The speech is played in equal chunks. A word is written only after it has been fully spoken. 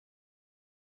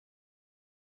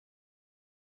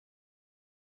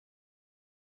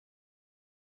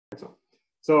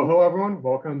So hello everyone,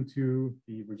 welcome to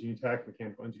the Virginia Tech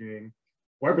Mechanical Engineering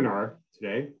webinar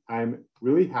today. I'm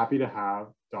really happy to have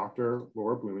Dr.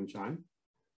 Laura Blumenschein.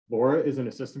 Laura is an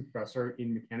assistant professor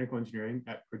in mechanical engineering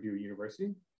at Purdue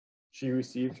University. She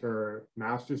received her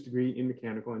master's degree in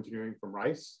mechanical engineering from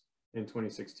Rice in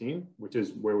 2016, which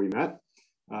is where we met.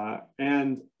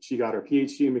 And she got her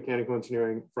PhD in mechanical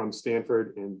engineering from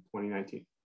Stanford in 2019.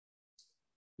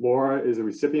 Laura is a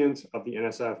recipient of the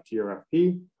NSF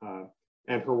GRFP,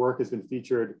 and her work has been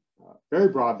featured very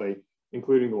broadly,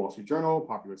 including the Wall Street Journal,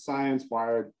 Popular Science,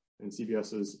 Wired, and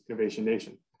CBS's Innovation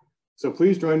Nation. So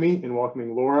please join me in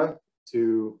welcoming Laura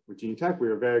to Virginia Tech. We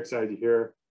are very excited to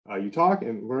hear you talk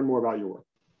and learn more about your work.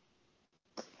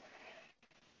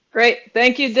 Great.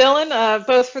 Thank you, Dylan,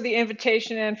 both for the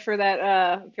invitation and for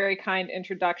that very kind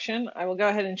introduction. I will go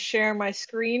ahead and share my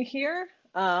screen here.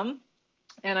 And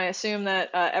I assume that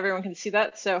everyone can see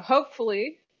that. So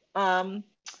hopefully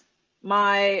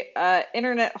my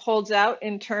internet holds out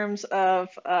in terms of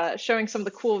showing some of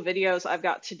the cool videos I've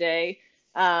got today,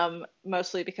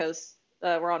 mostly because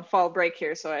we're on fall break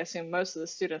here. So I assume most of the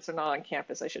students are not on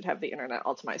campus. I should have the internet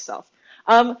all to myself.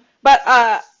 But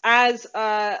as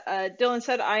Dylan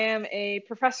said, I am a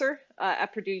professor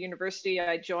at Purdue University.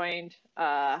 I joined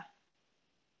about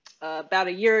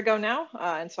a year ago now,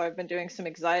 and so I've been doing some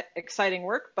exciting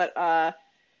work. But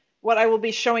what I will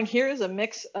be showing here is a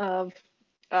mix of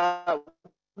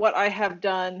what I have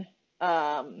done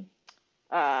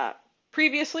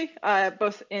previously,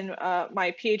 both in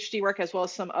my PhD work as well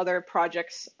as some other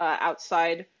projects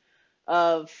outside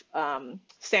of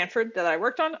Stanford that I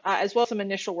worked on, as well as some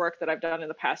initial work that I've done in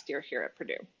the past year here at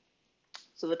Purdue.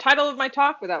 So the title of my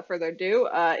talk, without further ado,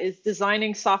 is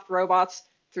Designing Soft Robots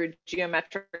Through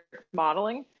Geometric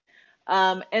Modeling.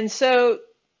 And so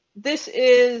this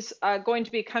is going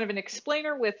to be kind of an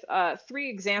explainer with 3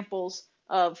 examples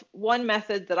of one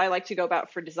method that I like to go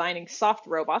about for designing soft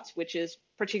robots, which is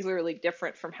particularly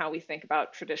different from how we think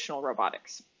about traditional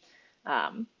robotics.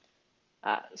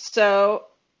 So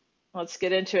let's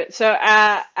get into it. So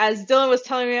as Dylan was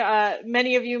telling me,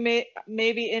 many of you may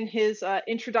be in his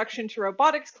introduction to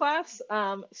robotics class.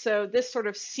 So this sort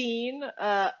of scene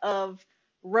of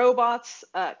robots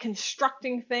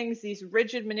constructing things, these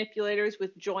rigid manipulators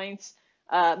with joints,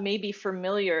 may be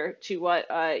familiar to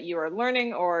what you are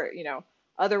learning or,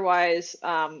 otherwise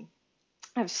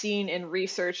have seen in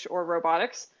research or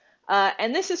robotics.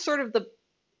 And this is sort of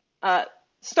the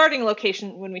starting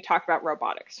location when we talk about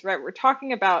robotics, right? We're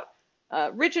talking about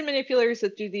rigid manipulators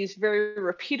that do these very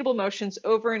repeatable motions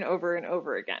over and over and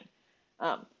over again.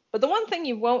 But the one thing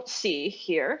you won't see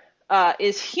here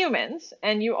is humans,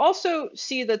 and you also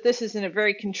see that this is in a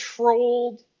very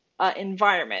controlled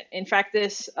environment. In fact,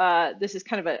 this is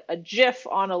kind of a GIF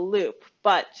on a loop,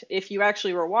 but if you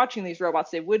actually were watching these robots,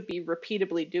 they would be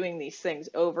repeatedly doing these things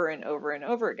over and over and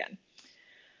over again.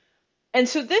 And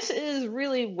so this is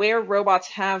really where robots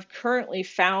have currently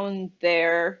found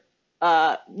their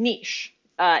niche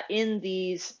in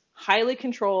these highly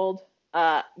controlled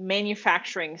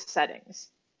manufacturing settings.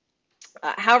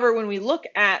 However, when we look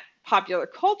at popular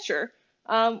culture,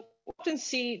 we often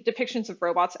see depictions of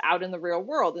robots out in the real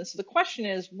world. And so the question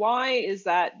is, why is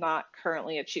that not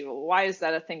currently achievable? Why is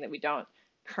that a thing that we don't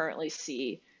currently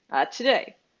see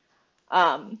today?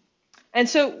 And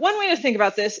so one way to think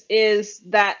about this is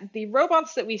that the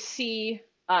robots that we see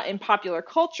in popular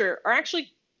culture are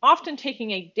actually often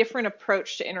taking a different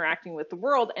approach to interacting with the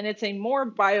world, and it's a more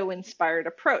bio-inspired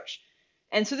approach.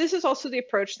 And so this is also the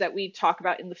approach that we talk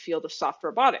about in the field of soft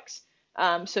robotics.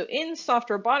 So in soft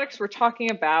robotics, we're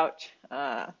talking about,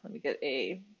 let me get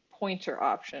a pointer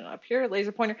option up here,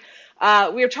 laser pointer.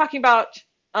 We are talking about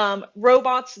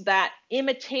robots that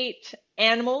imitate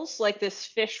animals, like this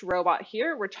fish robot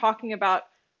here. We're talking about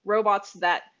robots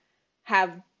that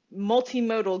have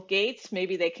multimodal gaits.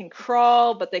 Maybe they can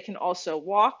crawl, but they can also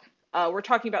walk. We're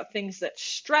talking about things that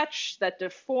stretch, that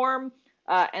deform,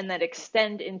 and that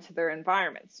extend into their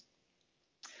environments.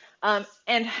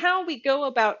 And how we go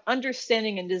about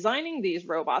understanding and designing these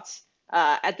robots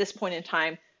at this point in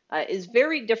time is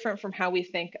very different from how we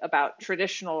think about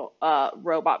traditional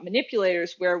robot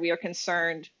manipulators, where we are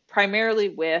concerned primarily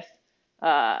with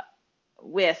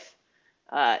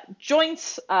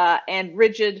joints and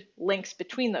rigid links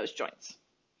between those joints.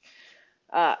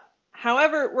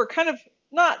 However, we're kind of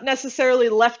not necessarily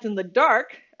left in the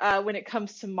dark when it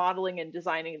comes to modeling and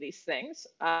designing these things.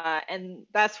 And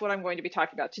that's what I'm going to be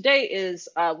talking about today is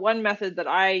one method that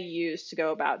I use to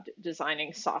go about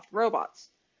designing soft robots.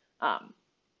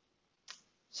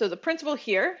 So the principle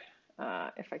here,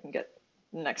 if I can get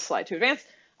the next slide to advance,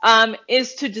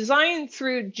 is to design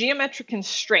through geometric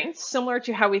constraints, similar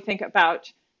to how we think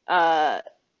about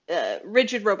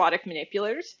rigid robotic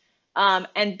manipulators,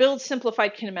 and build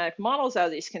simplified kinematic models out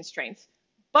of these constraints.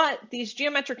 But these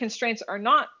geometric constraints are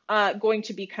not going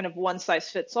to be kind of one size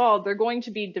fits all. They're going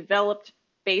to be developed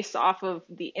based off of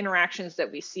the interactions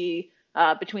that we see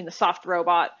between the soft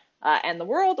robot and the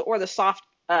world, or the soft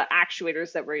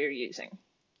actuators that we're using.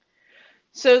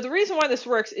 So the reason why this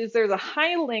works is there's a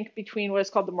high link between what is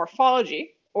called the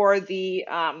morphology, or the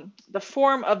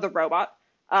form of the robot,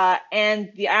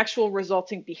 and the actual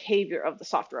resulting behavior of the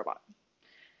soft robot.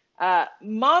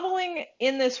 Modeling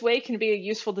in this way can be a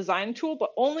useful design tool,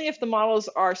 but only if the models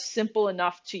are simple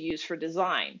enough to use for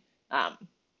design.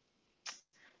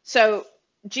 So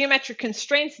geometric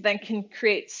constraints then can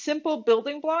create simple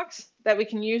building blocks that we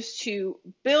can use to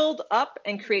build up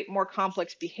and create more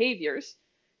complex behaviors.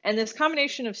 And this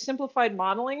combination of simplified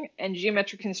modeling and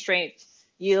geometric constraints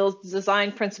yields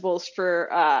design principles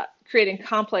for creating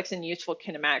complex and useful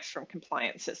kinematics from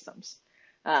compliant systems.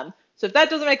 So if that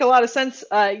doesn't make a lot of sense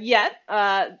yet,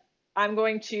 I'm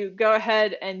going to go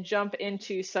ahead and jump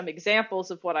into some examples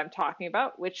of what I'm talking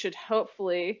about, which should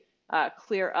hopefully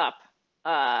clear up,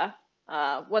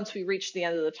 once we reach the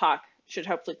end of the talk, should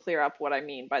hopefully clear up what I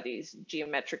mean by these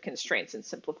geometric constraints and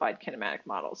simplified kinematic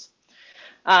models.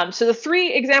 So the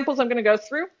three examples I'm going to go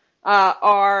through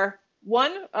are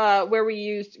one, where we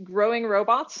used growing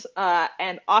robots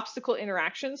and obstacle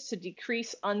interactions to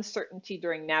decrease uncertainty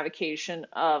during navigation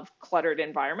of cluttered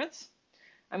environments.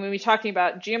 I'm going to be talking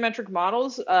about geometric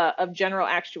models of general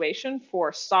actuation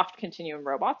for soft continuum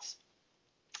robots.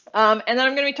 And then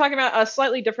I'm going to be talking about a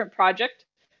slightly different project,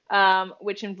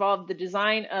 which involved the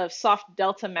design of soft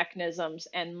delta mechanisms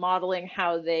and modeling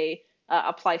how they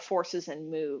apply forces and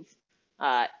move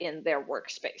in their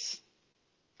workspace.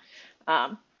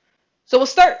 So we'll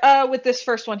start with this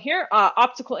first one here,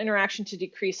 optical interaction to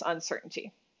decrease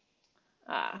uncertainty.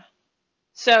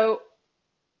 So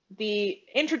the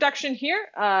introduction here,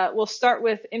 we'll start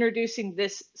with introducing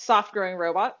this soft growing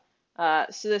robot.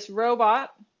 So this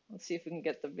robot, let's see if we can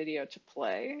get the video to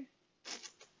play.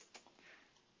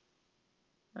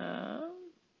 Having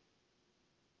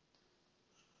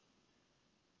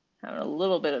a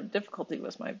little bit of difficulty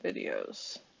with my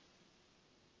videos.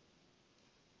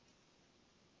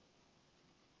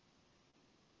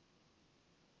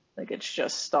 Like it's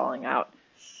just stalling out.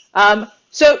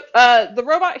 So the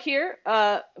robot here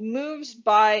moves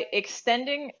by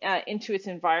extending into its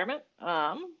environment.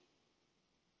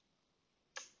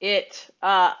 It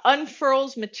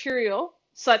unfurls material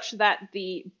such that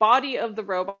the body of the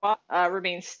robot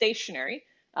remains stationary,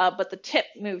 but the tip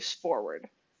moves forward.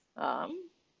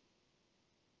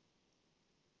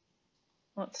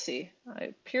 Let's see,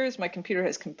 it appears my computer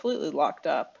has completely locked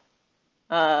up.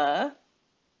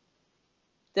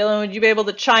 Dylan, would you be able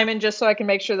to chime in just so I can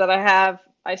make sure that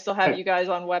I still have you guys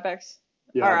on WebEx?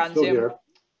 Yeah, or on still Zoom? Here.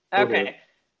 Okay. Here.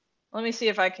 Let me see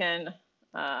if I can.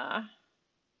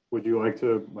 Would you like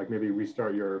to maybe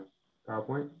restart your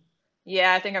PowerPoint?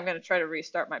 Yeah, I think I'm going to try to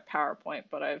restart my PowerPoint,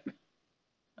 but I've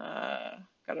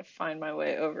got to find my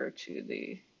way over to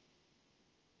the.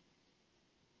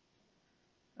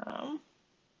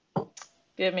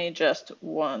 Give me just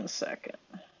 1 second.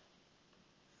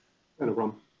 No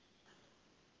problem.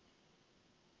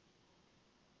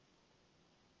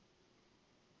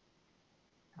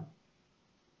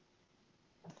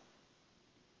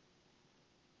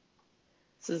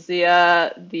 This is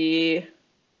the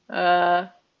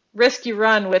risk you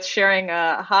run with sharing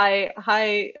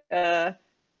high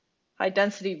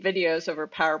density videos over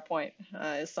PowerPoint.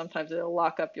 Is sometimes it'll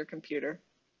lock up your computer.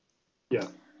 Yeah,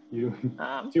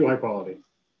 too high quality.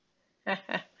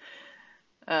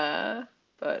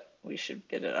 But we should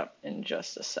get it up in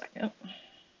just a second.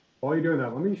 While you're doing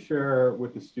that, let me share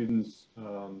with the students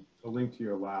a link to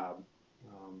your lab.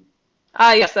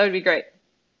 Yes, that would be great.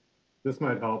 This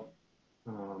might help.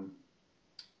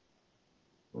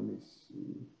 Let me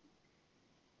see.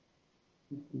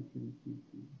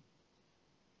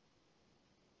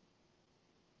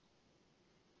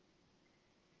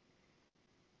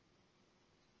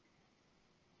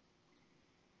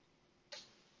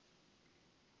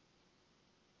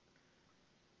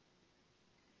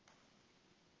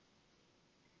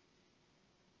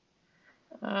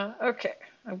 Okay,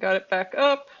 I've got it back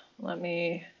up. Let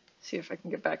me see if I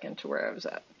can get back into where I was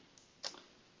at.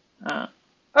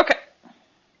 Okay.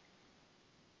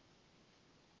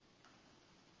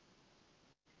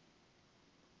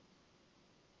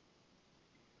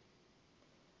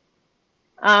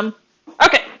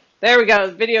 Okay, there we go.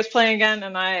 The video's playing again,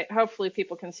 and hopefully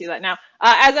people can see that now.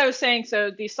 As I was saying, so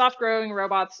these soft growing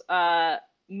robots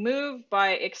move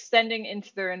by extending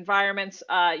into their environments.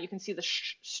 You can see the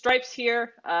stripes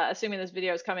here, assuming this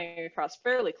video is coming across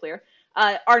fairly clear,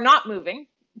 are not moving,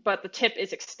 but the tip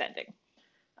is extending.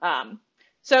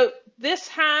 So this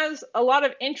has a lot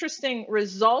of interesting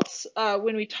results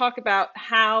when we talk about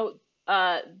how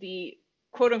the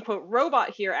quote unquote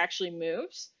robot here actually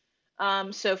moves.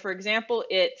 So for example,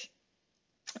 it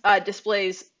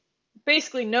displays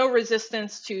basically no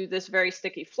resistance to this very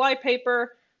sticky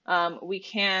flypaper. We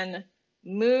can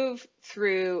move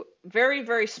through very,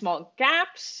 very small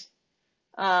gaps.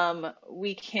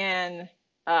 We can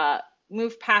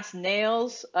move past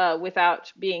nails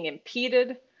without being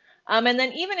impeded. And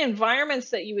then even environments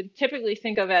that you would typically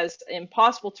think of as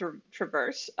impossible to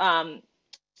traverse,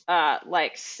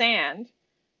 like sand,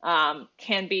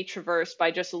 can be traversed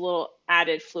by just a little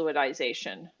added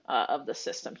fluidization of the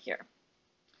system here.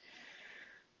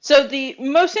 So the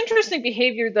most interesting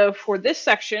behavior, though, for this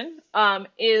section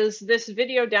is this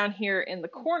video down here in the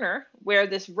corner, where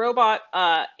this robot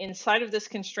inside of this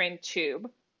constrained tube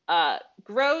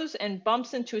grows and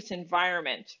bumps into its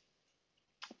environment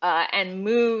and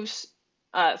moves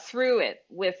through it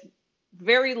with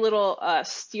very little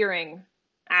steering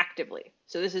actively.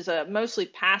 So this is a mostly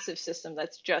passive system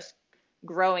that's just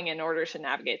growing in order to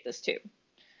navigate this tube.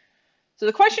 So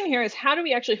the question here is, how do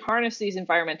we actually harness these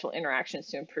environmental interactions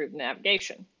to improve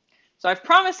navigation? So I've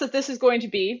promised that this is going to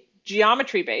be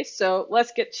geometry based. So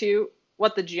let's get to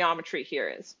what the geometry here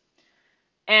is.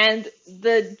 And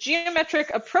the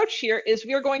geometric approach here is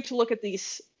we are going to look at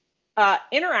these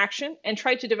interaction and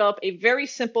try to develop a very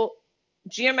simple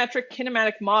geometric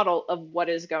kinematic model of what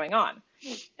is going on.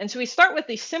 And so we start with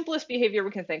the simplest behavior we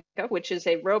can think of, which is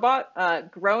a robot a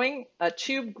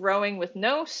tube growing with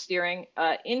no steering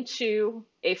into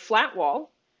a flat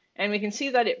wall. And we can see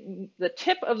that the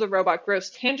tip of the robot grows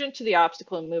tangent to the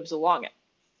obstacle and moves along it.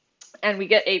 And we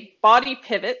get a body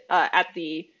pivot at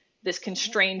this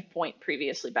constrained point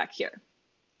previously back here.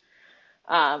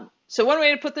 So one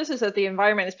way to put this is that the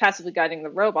environment is passively guiding the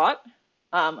robot.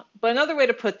 But another way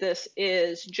to put this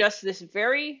is just this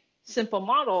very simple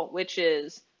model, which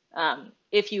is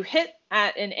if you hit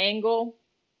at an angle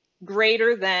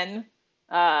greater than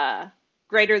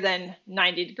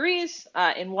 90 degrees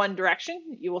in one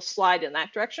direction, you will slide in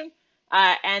that direction,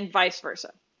 and vice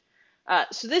versa.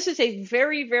 So this is a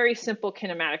very, very simple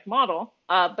kinematic model,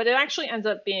 but it actually ends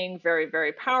up being very,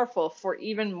 very powerful for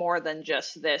even more than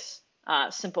just this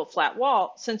simple flat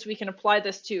wall, since we can apply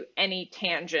this to any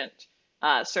tangent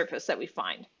surface that we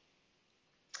find.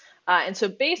 And so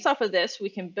based off of this, we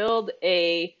can build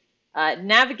a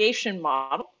navigation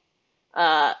model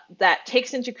that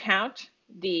takes into account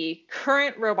the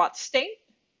current robot state,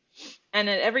 and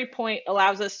at every point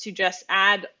allows us to just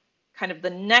add kind of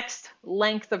the next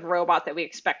length of robot that we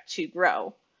expect to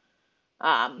grow.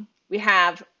 We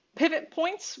have pivot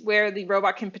points where the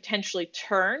robot can potentially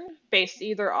turn based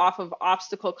either off of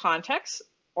obstacle context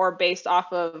or based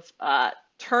off of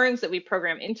turns that we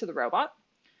program into the robot.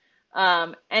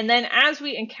 And then as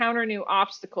we encounter new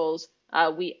obstacles,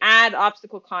 we add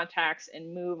obstacle contacts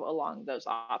and move along those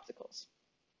obstacles.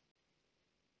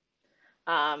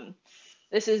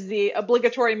 This is the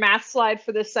obligatory math slide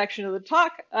for this section of the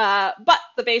talk, but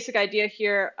the basic idea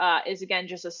here is, again,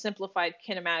 just a simplified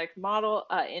kinematic model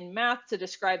in math to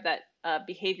describe that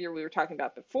behavior we were talking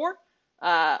about before,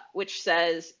 which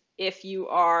says if you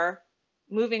are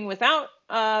moving without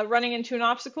running into an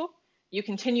obstacle, you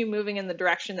continue moving in the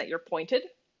direction that you're pointed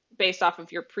based off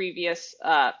of your previous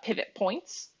pivot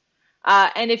points.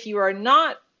 And if you are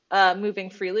not moving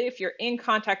freely, if you're in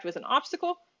contact with an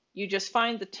obstacle, you just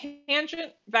find the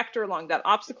tangent vector along that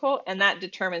obstacle, and that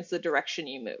determines the direction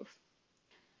you move.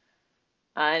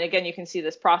 And again, you can see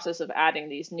this process of adding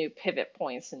these new pivot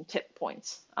points and tip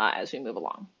points as we move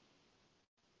along.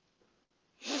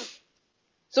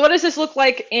 So what does this look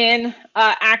like in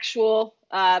actual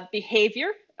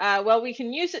behavior? Well, we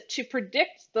can use it to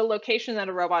predict the location that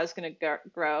a robot is going to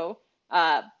grow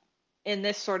in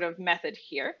this sort of method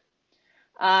here.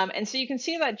 And so you can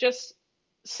see that just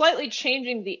slightly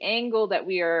changing the angle that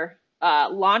we are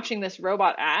launching this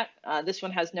robot at, this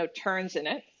one has no turns in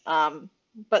it,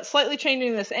 but slightly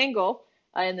changing this angle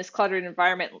in this cluttered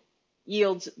environment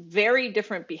yields very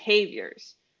different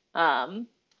behaviors.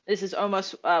 This is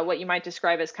almost what you might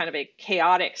describe as kind of a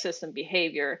chaotic system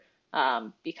behavior,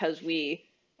 because we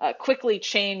quickly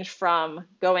change from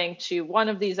going to one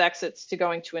of these exits to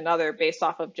going to another based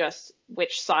off of just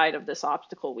which side of this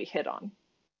obstacle we hit on.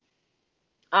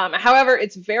 However,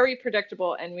 it's very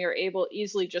predictable, and we are able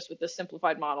easily, just with this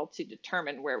simplified model, to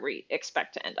determine where we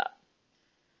expect to end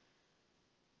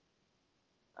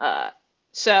up.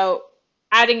 So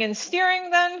Adding in steering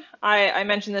then, I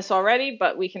mentioned this already,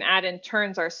 but we can add in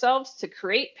turns ourselves to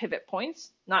create pivot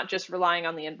points, not just relying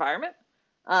on the environment.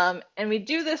 And we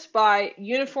do this by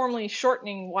uniformly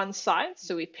shortening one side.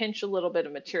 So we pinch a little bit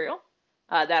of material.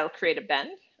 That'll create a bend.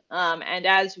 And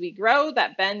as we grow,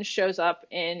 that bend shows up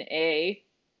in a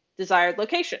desired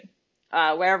location,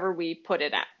 wherever we put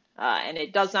it at. And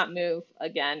it does not move,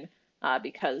 again,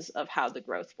 because of how the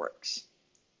growth works.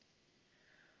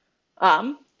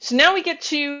 So now we get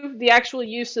to the actual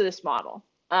use of this model.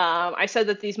 I said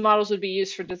that these models would be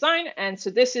used for design, and so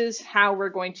this is how we're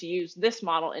going to use this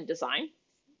model in design.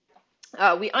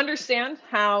 We understand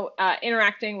how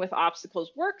interacting with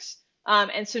obstacles works,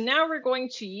 and so now we're going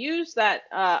to use that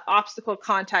obstacle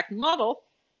contact model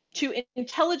to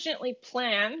intelligently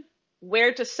plan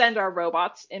where to send our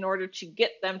robots in order to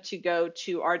get them to go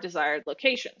to our desired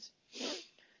locations.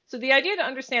 So the idea to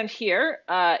understand here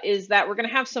is that we're going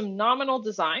to have some nominal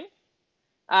design.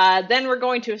 Then we're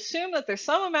going to assume that there's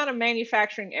some amount of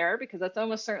manufacturing error, because that's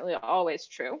almost certainly always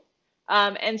true.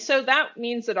 And so that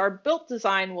means that our built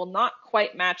design will not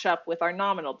quite match up with our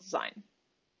nominal design.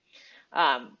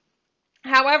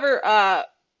 However,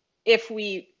 if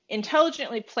we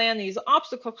intelligently plan these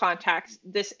obstacle contacts,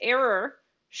 this error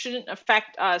shouldn't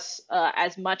affect us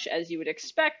as much as you would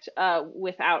expect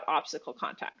without obstacle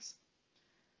contacts.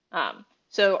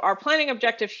 So our planning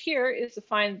objective here is to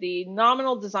find the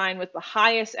nominal design with the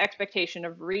highest expectation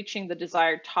of reaching the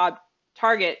desired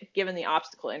target given the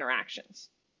obstacle interactions.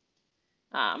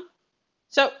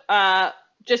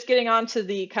 Just getting on to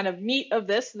the kind of meat of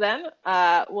this then,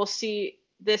 we'll see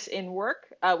this in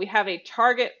work. We have a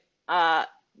target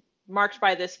marked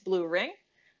by this blue ring,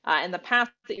 and the path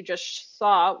that you just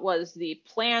saw was the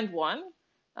planned one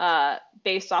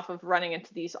based off of running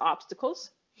into these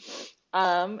obstacles.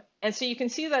 And so you can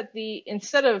see that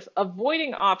instead of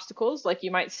avoiding obstacles like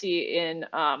you might see in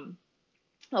a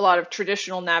lot of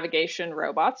traditional navigation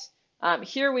robots,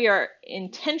 here we are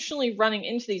intentionally running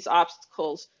into these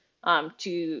obstacles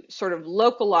to sort of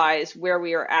localize where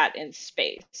we are at in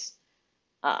space.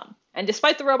 And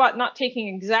despite the robot not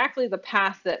taking exactly the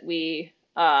path that we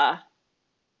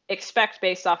expect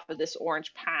based off of this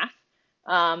orange path,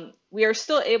 we are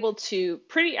still able to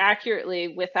pretty accurately,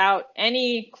 without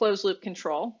any closed loop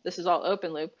control, this is all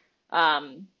open loop,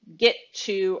 get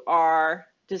to our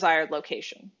desired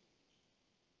location.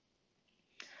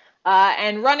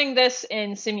 And running this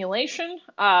in simulation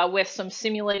with some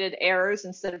simulated errors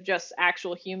instead of just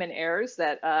actual human errors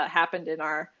that happened in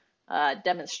our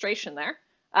demonstration there,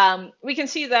 we can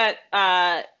see that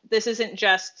this isn't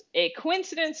just a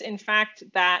coincidence. In fact,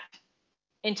 that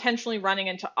intentionally running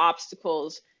into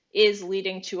obstacles is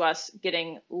leading to us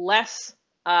getting less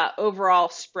overall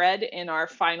spread in our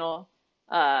final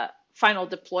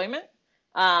deployment,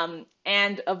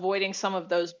 and avoiding some of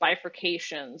those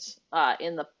bifurcations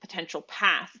in the potential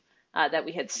path that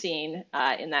we had seen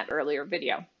in that earlier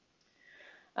video.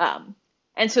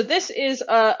 And so this is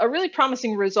a really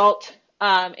promising result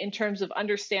in terms of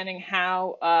understanding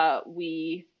how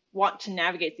we want to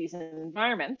navigate these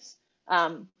environments.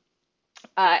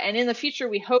 And in the future,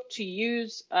 we hope to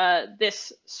use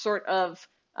this sort of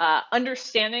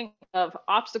understanding of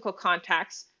obstacle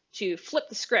contacts to flip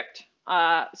the script,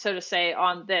 so to say,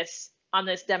 on this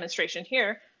demonstration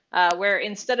here, where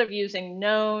instead of using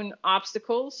known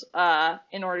obstacles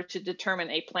in order to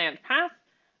determine a planned path,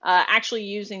 actually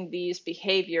using these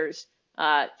behaviors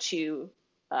to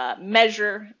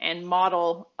measure and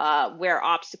model where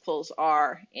obstacles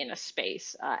are in a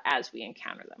space as we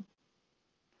encounter them.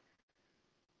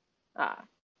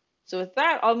 So with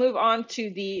that, I'll move on to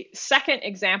the second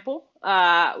example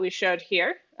we showed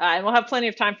here, and we'll have plenty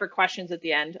of time for questions at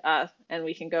the end, and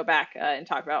we can go back and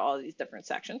talk about all of these different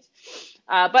sections.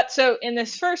 But so in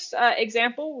this first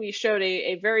example, we showed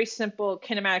a very simple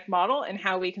kinematic model and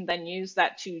how we can then use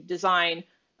that to design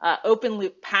open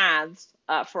loop paths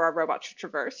for our robot to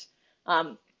traverse.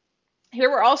 Here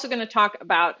we're also going to talk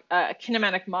about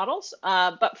kinematic models,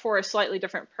 but for a slightly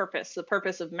different purpose, the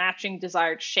purpose of matching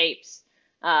desired shapes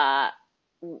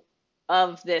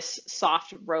of this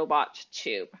soft robot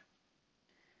tube.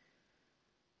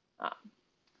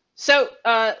 So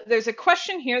there's a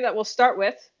question here that we'll start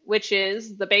with, which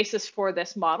is the basis for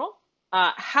this model.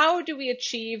 How do we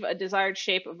achieve a desired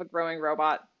shape of a growing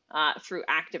robot through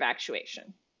active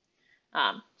actuation?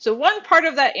 So one part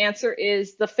of that answer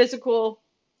is the physical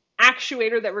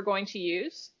actuator that we're going to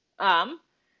use. But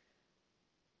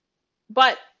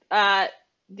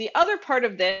the other part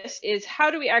of this is how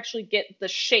do we actually get the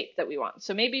shape that we want?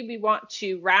 So maybe we want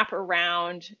to wrap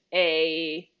around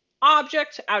a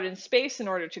object out in space in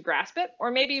order to grasp it,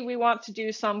 or maybe we want to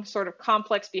do some sort of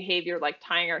complex behavior like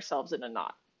tying ourselves in a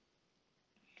knot.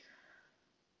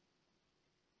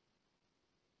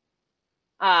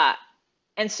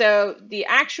 And so the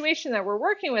actuation that we're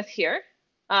working with here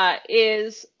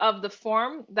is of the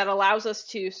form that allows us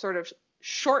to sort of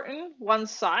shorten one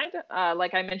side,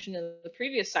 like I mentioned in the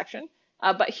previous section,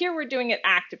 but here we're doing it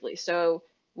actively. So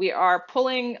we are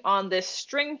pulling on this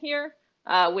string here,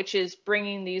 which is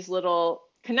bringing these little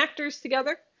connectors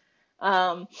together,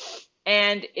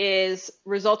 and is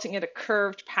resulting in a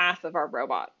curved path of our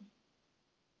robot.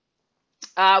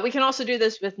 We can also do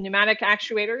this with pneumatic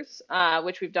actuators,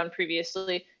 which we've done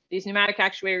previously. These pneumatic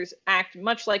actuators act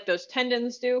much like those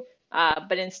tendons do,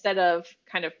 but instead of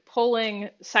kind of pulling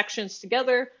sections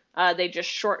together, they just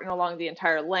shorten along the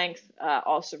entire length,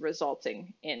 also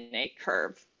resulting in a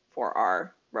curve for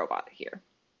our robot here.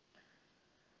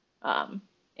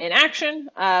 In action,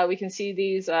 we can see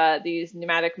these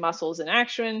pneumatic muscles in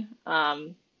action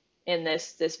in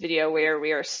this video where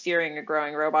we are steering a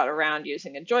growing robot around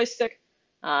using a joystick.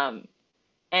 And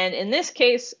in this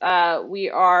case, we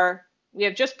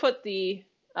have just put the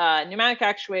pneumatic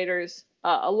actuators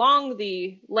along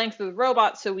the length of the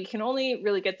robot, so we can only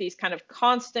really get these kind of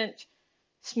constant,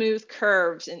 smooth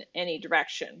curves in any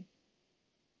direction.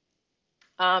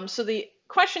 So the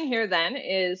question here then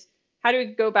is, how do we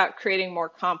go about creating more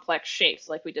complex shapes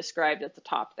like we described at the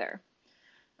top there?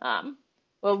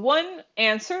 Well, one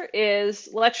answer is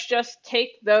let's just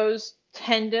take those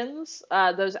tendons,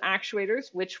 those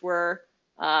actuators, which were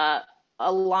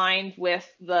aligned with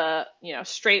the,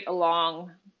 straight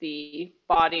along the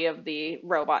body of the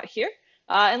robot here,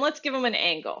 and let's give them an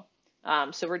angle.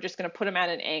 So we're just going to put them at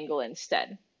an angle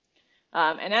instead.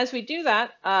 And as we do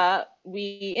that,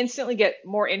 we instantly get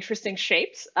more interesting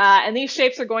shapes. And these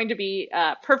shapes are going to be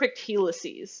perfect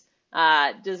helices,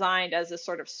 designed as a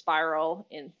sort of spiral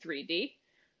in 3D.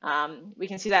 We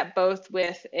can see that both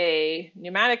with a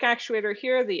pneumatic actuator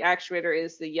here. The actuator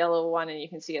is the yellow one, and you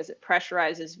can see as it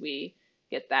pressurizes, we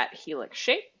get that helix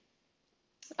shape.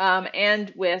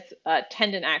 And with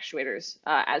tendon actuators,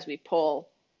 as we pull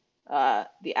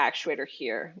the actuator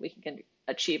here, we can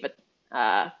achieve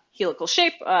a helical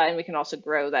shape, and we can also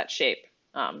grow that shape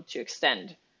to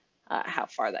extend how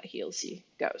far that helice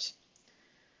goes.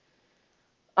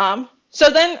 So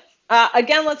then,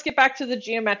 again, let's get back to the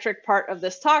geometric part of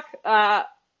this talk.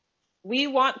 We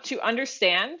want to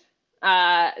understand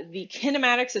the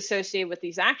kinematics associated with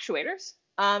these actuators.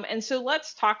 And so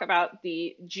let's talk about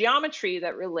the geometry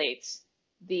that relates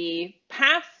the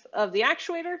path of the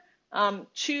actuator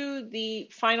to the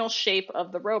final shape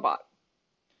of the robot.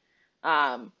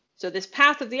 So this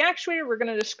path of the actuator, we're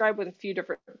going to describe with a few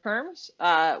different terms.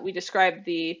 We describe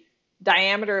the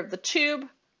diameter of the tube,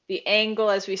 the angle,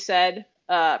 as we said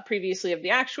previously, of the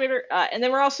actuator, and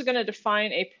then we're also going to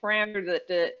define a parameter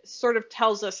that sort of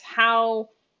tells us how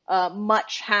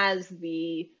much has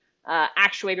the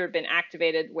actuator been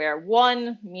activated, where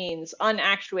 1 means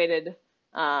unactuated,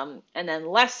 and then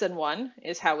less than 1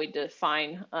 is how we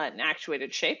define an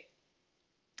actuated shape.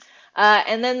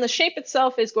 And then the shape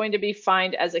itself is going to be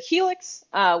defined as a helix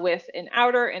with an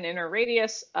outer and inner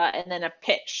radius, and then a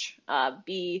pitch,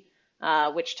 B,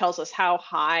 which tells us how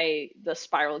high the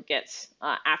spiral gets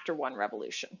after 1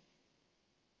 revolution.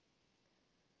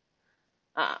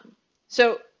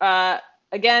 So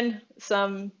again,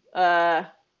 some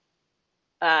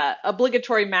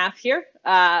obligatory math here.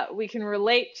 We can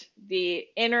relate the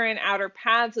inner and outer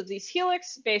paths of these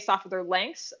helix based off of their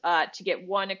lengths to get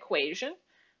one equation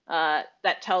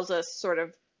that tells us sort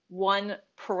of one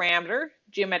parameter,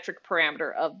 geometric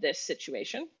parameter of this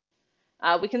situation.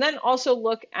 We can then also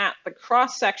look at the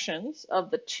cross sections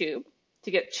of the tube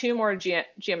to get 2 more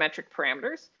geometric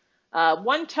parameters.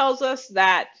 One tells us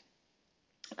that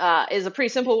is a pretty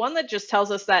simple one that just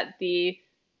tells us that the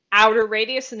outer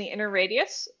radius and the inner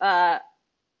radius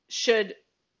should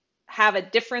have a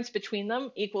difference between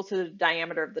them equal to the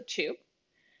diameter of the tube.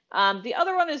 The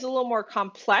other one is a little more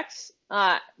complex,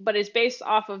 but is based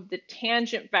off of the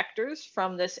tangent vectors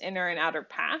from this inner and outer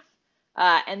path.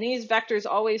 And these vectors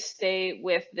always stay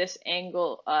with this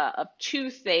angle of 2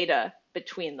 theta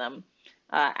between them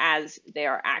as they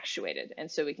are actuated.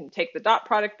 And so we can take the dot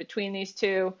product between these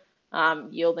two,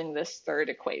 yielding this third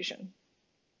equation.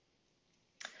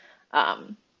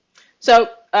 So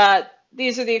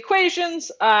these are the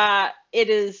equations. It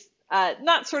is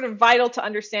not sort of vital to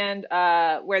understand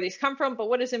where these come from, but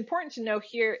what is important to know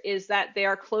here is that they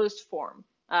are closed form.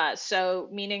 So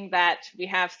meaning that we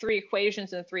have 3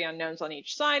 equations and 3 unknowns on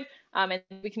each side, and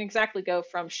we can exactly go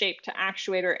from shape to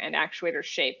actuator and actuator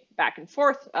shape back and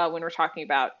forth when we're talking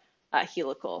about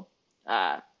helical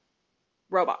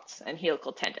robots and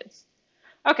helical tendons.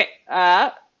 Okay,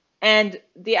 and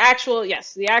the actual,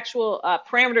 yes, the actual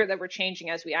parameter that we're changing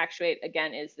as we actuate,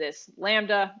 again, is this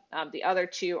lambda. The other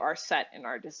two are set in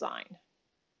our design.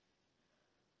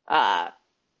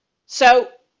 So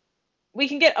we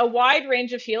can get a wide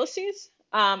range of helices,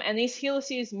 and these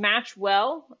helices match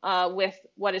well with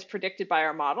what is predicted by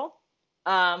our model.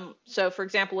 So for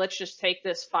example, let's just take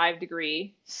this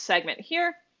 5-degree segment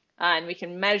here, and we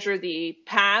can measure the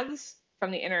paths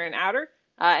from the inner and outer,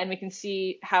 and we can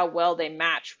see how well they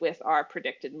match with our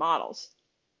predicted models.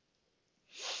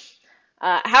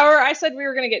 However, I said we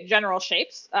were going to get general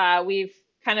shapes. We've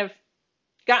kind of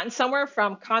gotten somewhere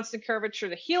from constant curvature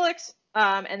to helix,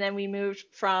 and then we moved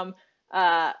from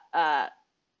to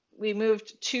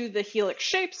the helix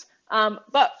shapes,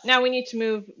 but now we need to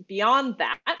move beyond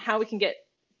that, how we can get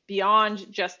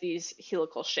beyond just these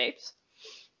helical shapes.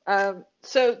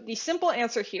 So the simple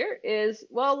answer here is,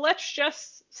 well, let's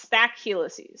just stack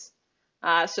helices.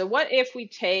 So what if we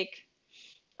take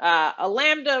a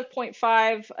lambda of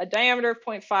 0.5, a diameter of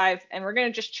 0.5, and we're going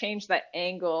to just change that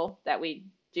angle that we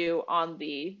do on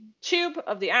the tube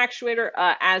of the actuator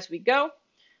as we go.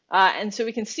 And so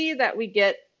we can see that we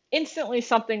get instantly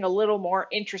something a little more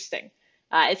interesting.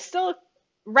 It's still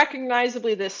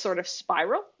recognizably this sort of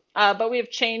spiral, but we have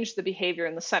changed the behavior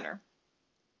in the center.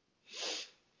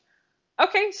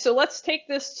 Okay, so let's take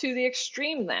this to the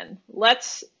extreme then.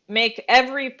 Let's make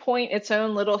every point its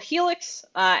own little helix,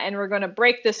 and we're going to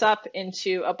break this up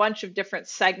into a bunch of different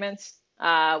segments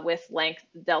with length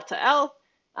delta L,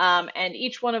 and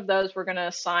each one of those we're going to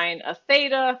assign a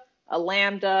theta, a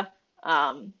lambda,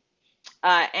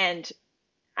 and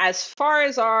as far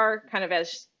as our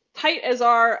as tight as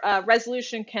our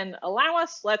resolution can allow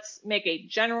us, let's make a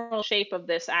general shape of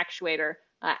this actuator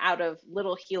out of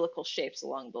little helical shapes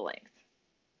along the length.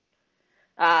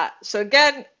 So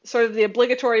again, sort of the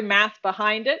obligatory math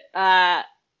behind it.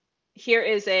 Here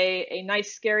is a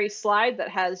nice scary slide that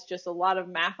has just a lot of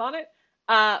math on it.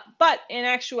 But in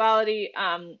actuality,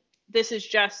 this is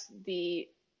just the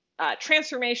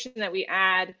transformation that we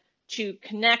add to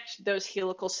connect those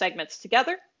helical segments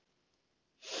together.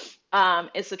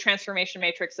 It's the transformation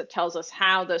matrix that tells us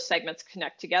how those segments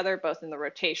connect together, both in the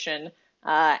rotation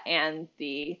and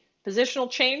the positional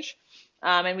change.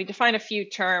 And we define a few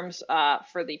terms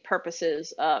for the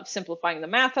purposes of simplifying the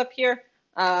math up here.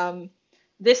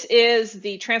 This is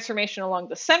the transformation along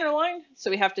the center line. So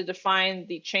we have to define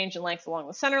the change in length along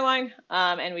the center line.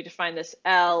 And we define this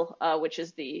L, which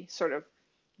is the sort of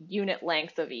unit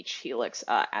length of each helix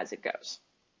as it goes.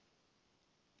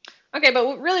 Okay,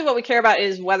 but really what we care about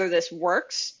is whether this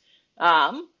works.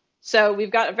 So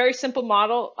we've got a very simple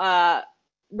model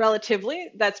relatively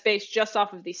that's based just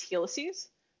off of these helices.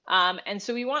 And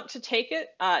so we want to take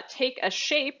a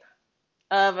shape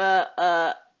of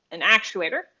an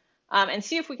actuator and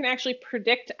see if we can actually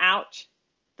predict out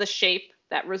the shape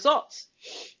that results.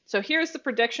 So here's the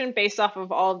prediction based off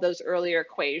of all of those earlier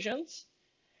equations.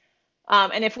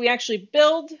 And if we actually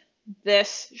build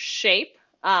this shape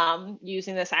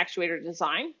using this actuator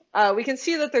design, we can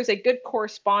see that there's a good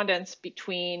correspondence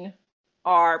between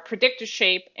our predicted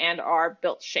shape and our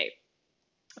built shape.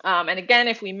 And again,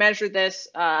 if we measure this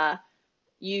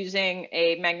using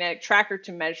a magnetic tracker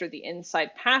to measure the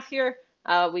inside path here,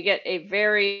 we get a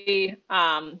very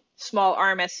small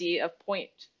RMSE of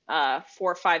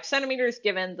 0.45 centimeters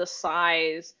given the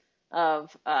size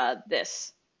of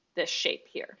this shape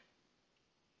here.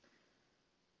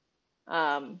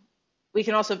 We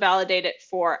can also validate it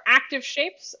for active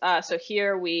shapes. So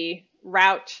here we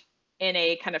route in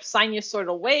a kind of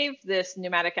sinusoidal wave this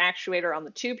pneumatic actuator on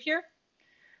the tube here.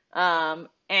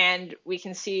 And we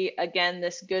can see, again,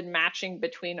 this good matching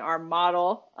between our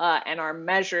model and our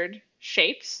measured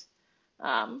shapes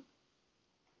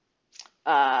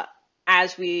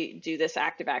as we do this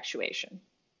active actuation.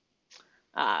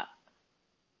 But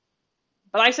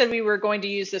I said we were going to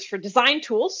use this for design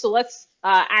tools, so let's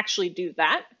actually do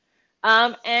that.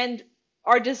 And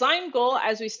our design goal,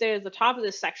 as we stated at the top of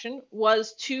this section,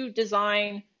 was to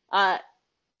design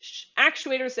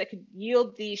actuators that could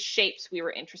yield these shapes we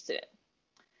were interested in.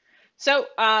 So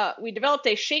we developed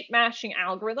a shape matching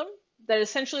algorithm that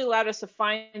essentially allowed us to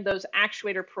find those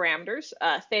actuator parameters,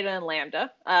 theta and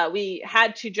lambda. We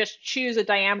had to just choose a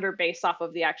diameter based off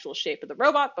of the actual shape of the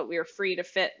robot, but we were free to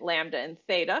fit lambda and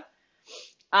theta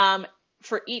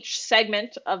for each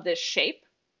segment of this shape.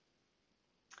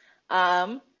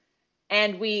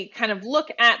 And we kind of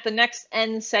look at the next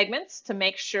n segments to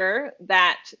make sure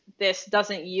that this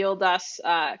doesn't yield us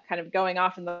kind of going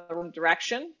off in the wrong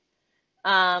direction.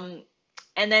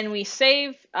 And then we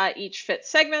save each fit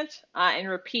segment and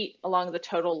repeat along the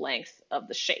total length of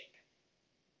the shape.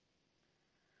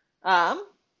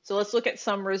 So let's look at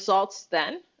some results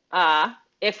then.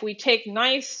 If we take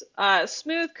nice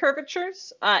smooth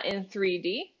curvatures in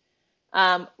 3D,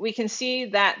 we can see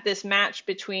that this match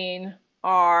between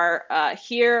our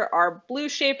our blue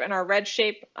shape and our red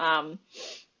shape,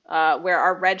 where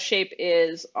our red shape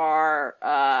is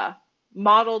our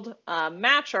modeled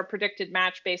match, our predicted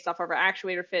match based off of our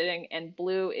actuator fitting, and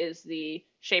blue is the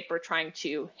shape we're trying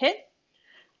to hit.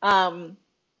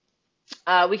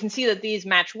 We can see that these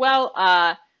match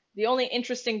well. The only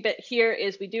interesting bit here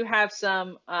is we do have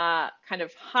some kind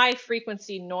of high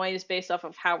frequency noise based off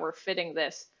of how we're fitting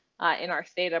this in our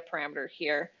theta parameter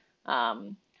here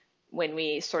when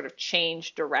we sort of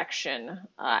change direction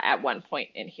at one point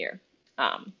in here.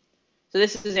 So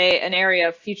this is an area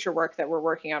of future work that we're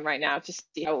working on right now to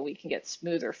see how we can get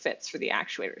smoother fits for the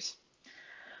actuators.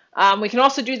 We can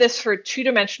also do this for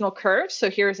two-dimensional curves. So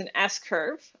here's an S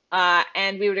curve,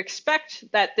 and we would expect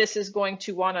that this is going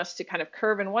to want us to kind of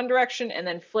curve in one direction and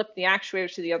then flip the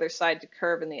actuator to the other side to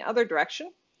curve in the other direction.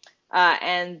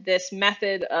 And this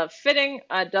method of fitting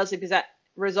does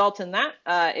result in that,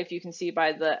 if you can see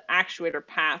by the actuator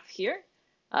path here.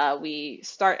 We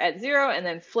start at 0 and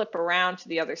then flip around to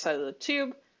the other side of the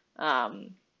tube.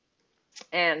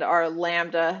 And our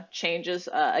lambda changes.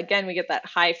 Again, we get that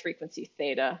high frequency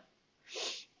theta.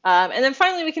 And then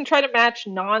finally, we can try to match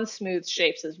non-smooth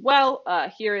shapes as well.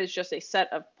 Here is just a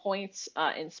set of points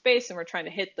in space, and we're trying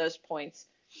to hit those points.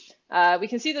 We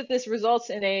can see that this results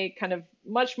in a kind of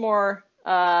much more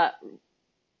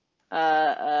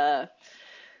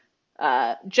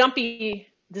jumpy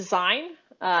design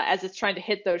as it's trying to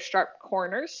hit those sharp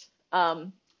corners.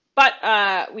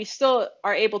 But we still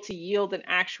are able to yield an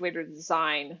actuator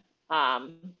design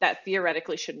that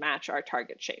theoretically should match our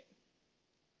target shape.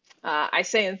 I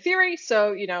say in theory,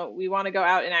 so we want to go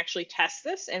out and actually test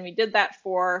this, and we did that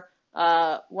for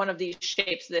one of these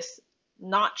shapes, this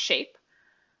knot shape.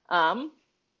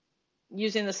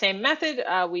 Using the same method,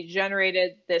 we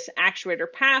generated this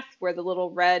actuator path where the little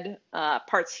red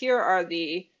parts here are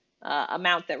the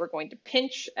amount that we're going to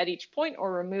pinch at each point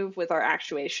or remove with our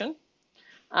actuation.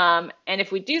 And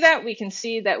if we do that, we can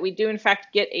see that we do in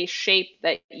fact get a shape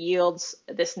that yields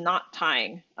this knot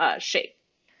tying shape.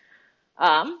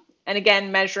 And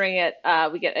again, measuring it,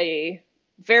 we get a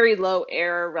very low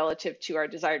error relative to our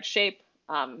desired shape.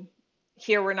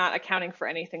 Here we're not accounting for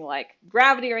anything like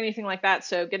gravity or anything like that,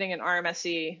 so getting an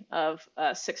RMSE of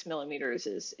 6 millimeters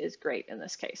is great in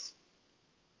this case.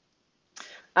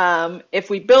 If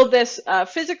we build this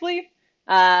physically,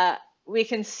 we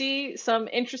can see some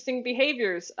interesting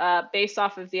behaviors based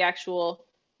off of the actual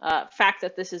fact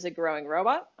that this is a growing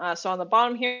robot. So on the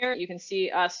bottom here, you can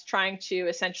see us trying to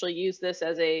essentially use this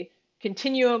as a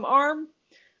continuum arm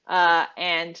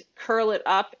and curl it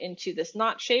up into this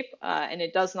knot shape. And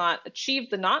it does not achieve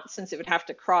the knot since it would have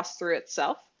to cross through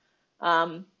itself.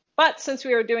 But since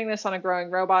we are doing this on a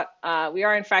growing robot, we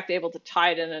are in fact able to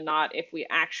tie it in a knot if we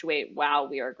actuate while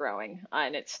we are growing,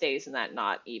 and it stays in that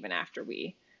knot even after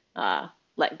we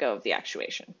let go of the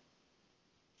actuation.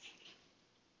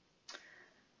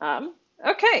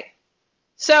 Okay,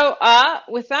 so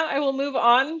with that, I will move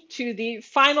on to the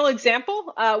final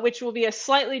example, which will be a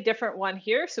slightly different one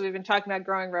here. So we've been talking about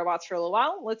growing robots for a little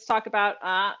while. Let's talk about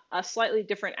a slightly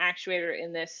different actuator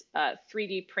in this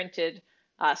 3D printed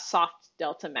soft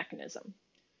delta mechanism.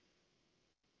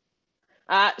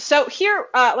 So here,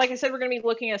 like I said, we're going to be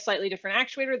looking at a slightly different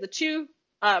actuator. The two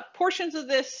portions of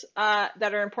this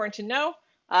that are important to know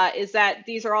is that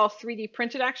these are all 3D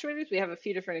printed actuators. We have a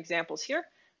few different examples here.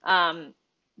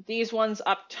 These ones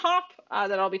up top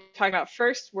that I'll be talking about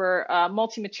first were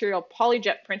multi-material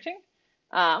polyjet printing.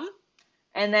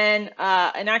 And then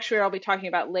an actuator I'll be talking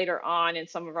about later on in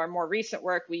some of our more recent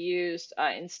work, we used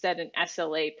instead an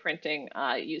SLA printing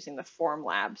using the Form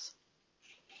Labs.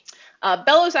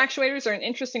 Bellows actuators are an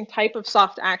interesting type of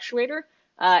soft actuator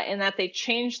in that they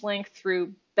change length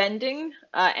through bending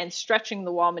and stretching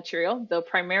the wall material, though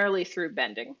primarily through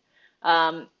bending.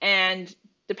 And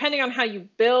depending on how you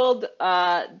build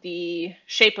the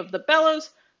shape of the bellows,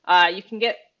 you can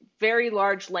get very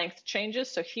large length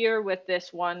changes. So here with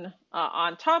this one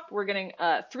on top, we're getting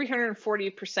a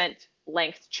 340%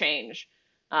 length change.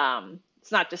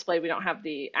 It's not displayed, we don't have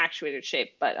the actuated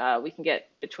shape, but we can get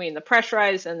between the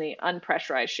pressurized and the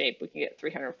unpressurized shape, we can get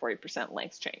 340%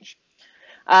 length change.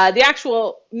 The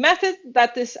actual method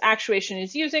that this actuation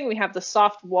is using, we have the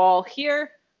soft wall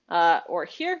here or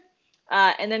here,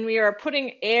 and then we are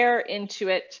putting air into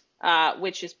it,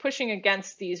 which is pushing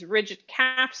against these rigid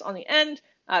caps on the end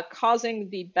causing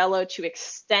the bellow to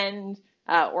extend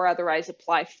or otherwise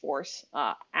apply force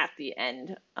at the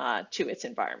end to its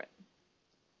environment.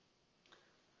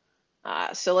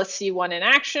 So let's see one in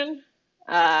action.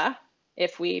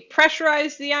 If we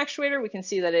pressurize the actuator, we can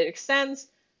see that it extends.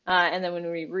 And then when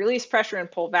we release pressure and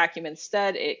pull vacuum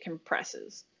instead, it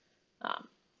compresses.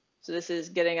 So this is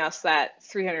getting us that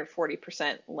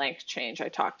 340% length change I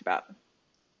talked about.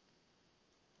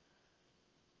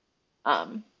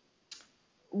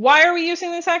 Why are we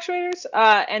using these actuators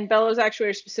and bellows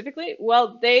actuators specifically?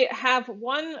 Well, they have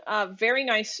one very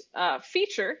nice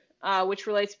feature, which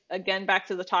relates again back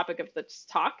to the topic of this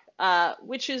talk,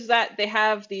 which is that they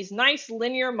have these nice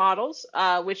linear models,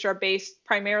 which are based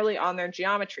primarily on their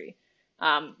geometry.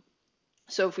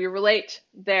 So if we relate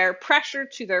their pressure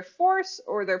to their force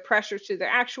or their pressure to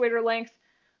their actuator length,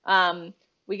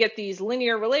 we get these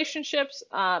linear relationships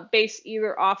based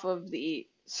either off of the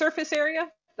surface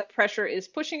area that pressure is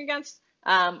pushing against,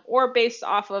 or based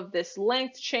off of this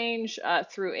length change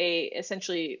through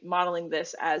essentially modeling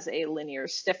this as a linear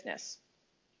stiffness.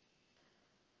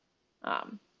 Now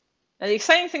the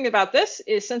exciting thing about this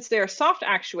is since they are soft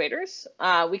actuators,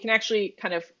 we can actually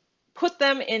kind of put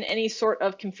them in any sort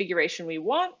of configuration we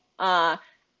want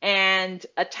and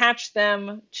attach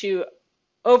them to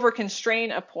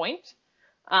over-constrain a point.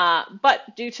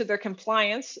 But due to their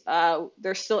compliance,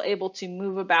 they're still able to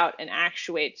move about and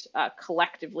actuate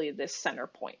collectively this center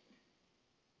point.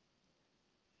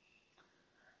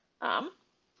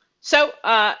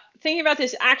 Thinking about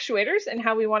these actuators and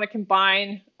how we want to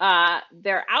combine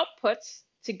their outputs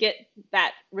to get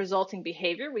that resulting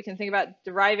behavior, we can think about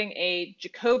deriving a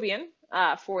Jacobian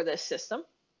for this system.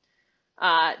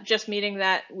 Just meaning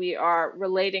that we are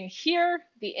relating here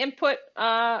the input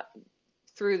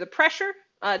through the pressure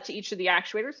to each of the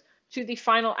actuators to the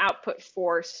final output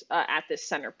force at this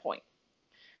center point.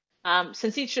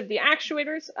 Since each of the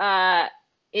actuators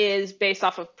is based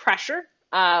off of pressure,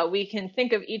 we can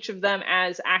think of each of them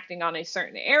as acting on a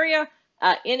certain area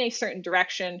in a certain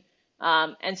direction.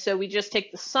 And so we just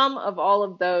take the sum of all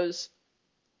of those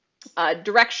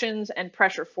directions and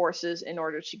pressure forces in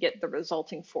order to get the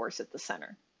resulting force at the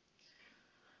center.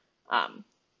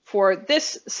 For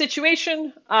this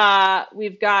situation,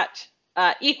 we've got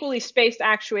equally spaced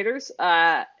actuators,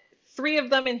 3 of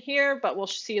them in here, but we'll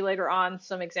see later on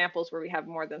some examples where we have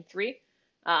more than 3.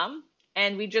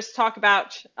 And we just talk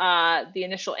about the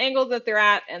initial angle that they're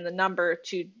at and the number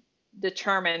to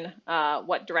determine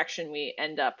what direction we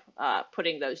end up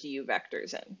putting those U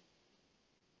vectors in.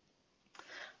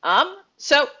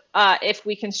 If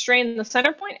we constrain the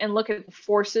center point and look at the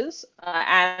forces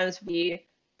as we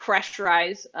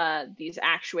pressurize these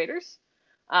actuators,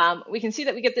 we can see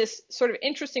that we get this sort of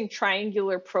interesting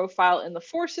triangular profile in the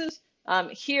forces.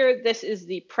 Here, this is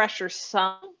the pressure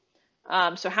sum.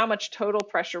 So how much total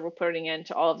pressure we're putting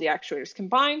into all of the actuators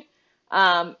combined.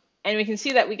 And we can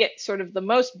see that we get sort of the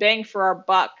most bang for our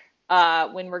buck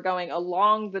when we're going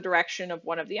along the direction of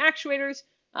one of the actuators,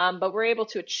 but we're able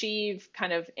to achieve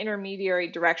kind of intermediary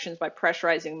directions by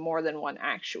pressurizing more than one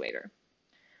actuator.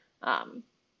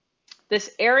 This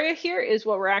area here is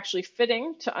what we're actually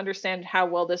fitting to understand how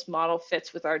well this model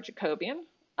fits with our Jacobian,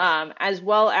 as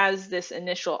well as this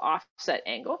initial offset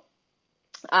angle.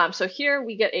 So here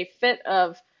we get a fit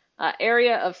of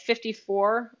area of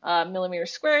 54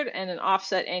 millimeters squared and an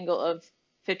offset angle of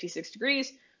 56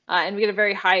 degrees. And we get a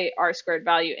very high R squared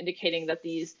value indicating that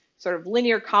these sort of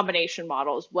linear combination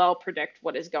models well predict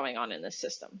what is going on in this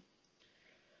system.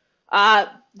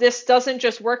 This doesn't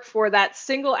just work for that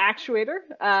single actuator.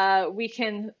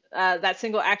 That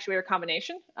single actuator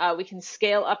combination, we can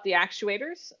scale up the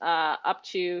actuators up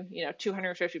to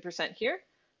 250% here.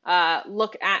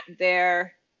 Look at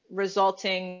their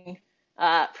resulting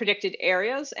predicted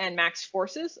areas and max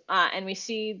forces, and we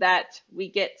see that we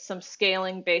get some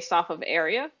scaling based off of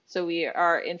area. So we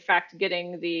are in fact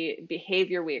getting the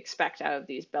behavior we expect out of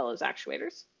these bellows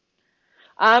actuators.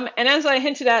 And as I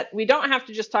hinted at, we don't have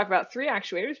to just talk about 3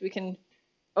 actuators. We can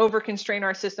over-constrain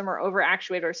our system or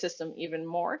over-actuate our system even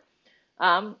more.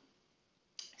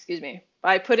 Excuse me,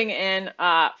 by putting in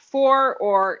 4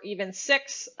 or even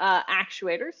 6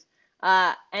 actuators.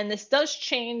 And this does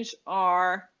change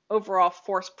our overall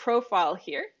force profile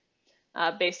here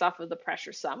based off of the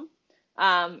pressure sum.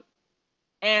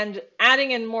 And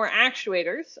adding in more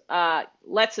actuators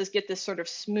lets us get this sort of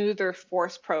smoother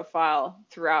force profile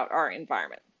throughout our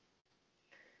environment.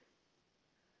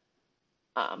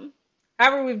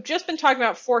 However, we've just been talking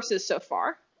about forces so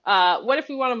far. What if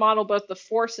we want to model both the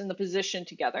force and the position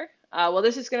together? Well,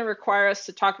 this is going to require us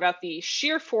to talk about the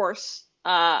shear force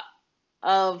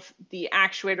of the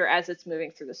actuator as it's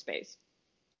moving through the space.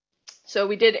 So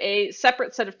we did a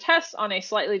separate set of tests on a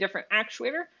slightly different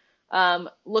actuator,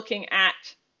 looking at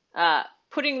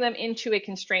putting them into a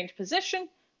constrained position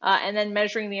and then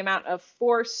measuring the amount of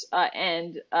force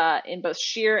and in both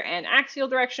shear and axial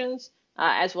directions,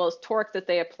 as well as torque that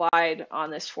they applied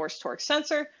on this force torque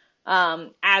sensor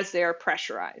as they are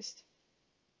pressurized.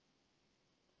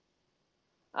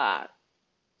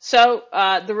 So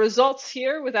the results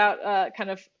here, without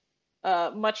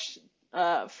much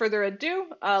further ado,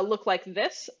 look like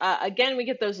this. Again, we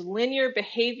get those linear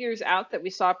behaviors out that we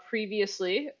saw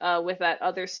previously with that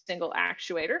other single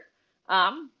actuator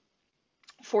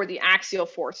for the axial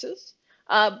forces.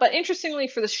 But interestingly,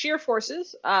 for the shear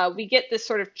forces, we get this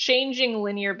sort of changing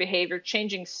linear behavior,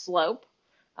 changing slope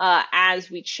as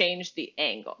we change the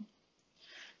angle.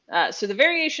 So the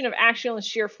variation of axial and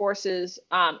shear forces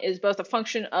is both a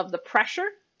function of the pressure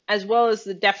as well as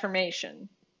the deformation.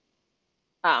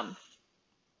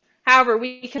 However,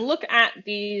 we can look at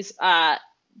these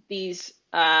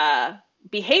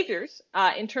behaviors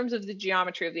in terms of the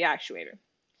geometry of the actuator.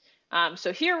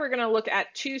 So here we're going to look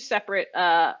at two separate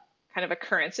kind of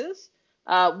occurrences.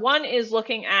 One is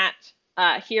looking at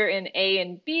here in A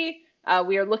and B,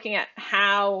 we are looking at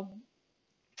how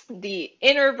the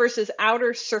inner versus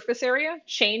outer surface area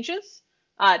changes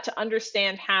to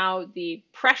understand how the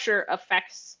pressure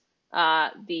affects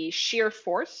the shear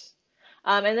force.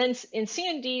 And then in C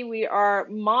and D, we are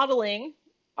modeling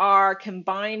our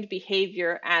combined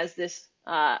behavior as this,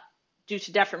 due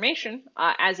to deformation,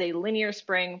 as a linear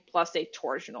spring plus a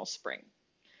torsional spring.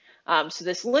 So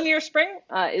this linear spring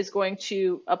is going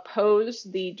to oppose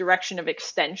the direction of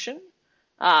extension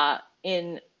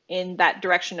in that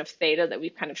direction of theta that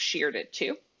we've kind of sheared it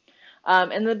to.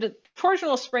 And the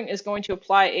torsional spring is going to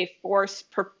apply a force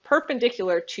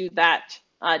perpendicular to that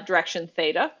direction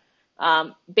theta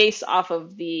based off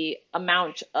of the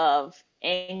amount of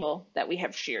angle that we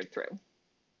have sheared through.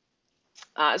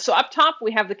 So up top,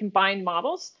 we have the combined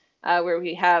models where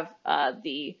we have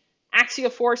the axial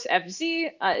force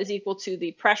Fz is equal to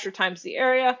the pressure times the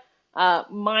area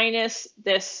minus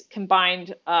this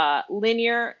combined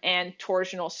linear and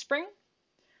torsional spring.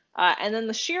 And then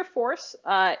the shear force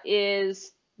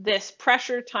is this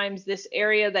pressure times this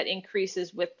area that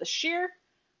increases with the shear,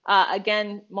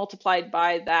 again multiplied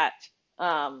by that,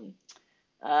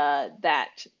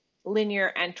 that linear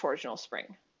and torsional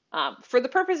spring. For the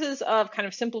purposes of kind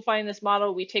of simplifying this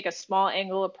model, we take a small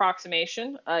angle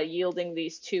approximation, yielding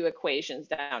these two equations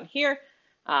down here.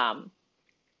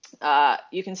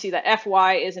 You can see that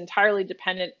Fy is entirely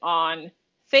dependent on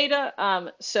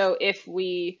theta. So if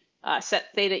we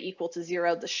set theta equal to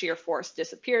 0, the shear force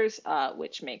disappears,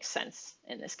 which makes sense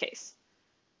in this case.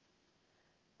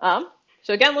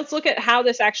 So again, let's look at how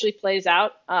this actually plays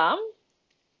out.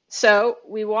 So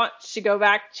we want to go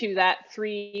back to that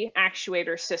 3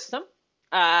 actuator system.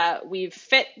 We've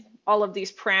fit all of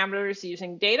these parameters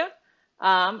using data,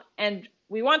 and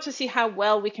we want to see how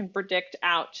well we can predict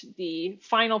out the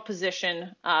final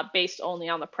position based only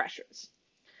on the pressures.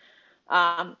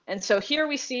 And so here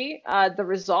we see the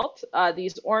result.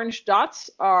 These orange dots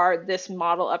are this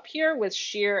model up here with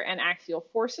shear and axial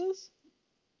forces.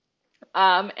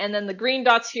 And then the green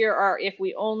dots here are if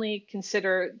we only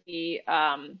consider the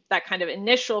that kind of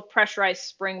initial pressurized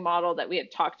spring model that we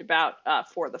had talked about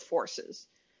for the forces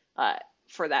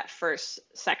for that first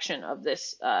section of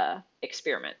this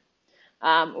experiment.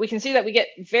 We can see that we get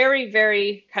very,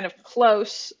 very kind of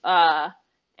close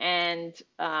and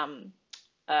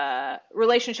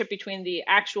relationship between the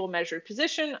actual measured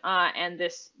position and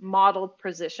this modeled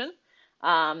position.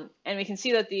 And we can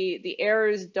see that the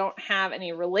errors don't have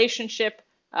any relationship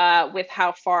with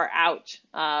how far out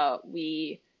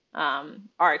we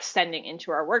are extending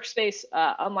into our workspace,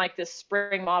 unlike this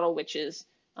spring model, which is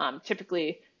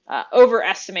typically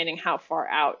overestimating how far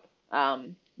out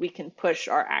we can push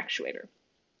our actuator.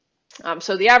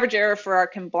 So the average error for our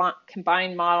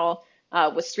combined model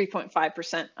was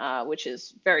 3.5%, which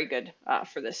is very good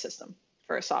for this system,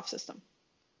 for a soft system.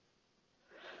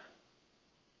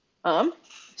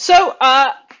 So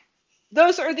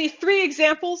those are the 3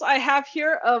 examples I have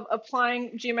here of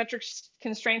applying geometric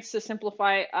constraints to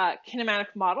simplify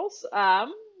kinematic models.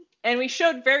 And we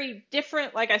showed very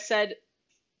different, like I said,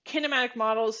 kinematic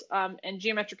models and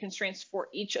geometric constraints for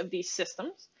each of these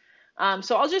systems.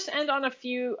 So I'll just end on a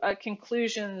few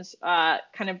conclusions,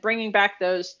 kind of bringing back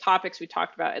those topics we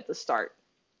talked about at the start.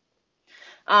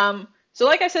 So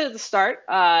like I said at the start,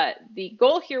 the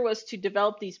goal here was to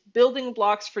develop these building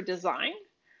blocks for design.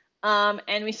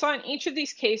 And we saw in each of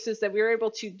these cases that we were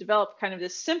able to develop kind of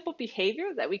this simple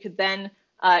behavior that we could then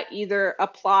either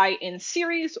apply in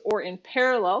series or in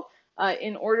parallel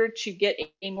in order to get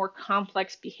a more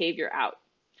complex behavior out.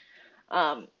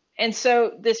 And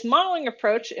so this modeling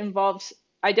approach involves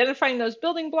identifying those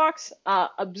building blocks,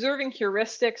 observing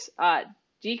heuristics,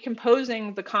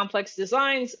 decomposing the complex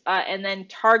designs, and then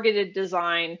targeted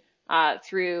design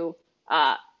through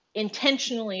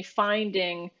intentionally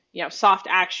finding soft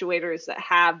actuators that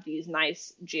have these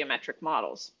nice geometric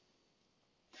models.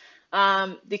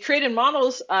 The created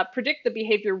models predict the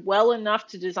behavior well enough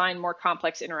to design more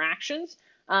complex interactions,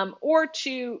 or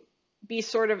to be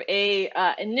sort of a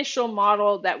initial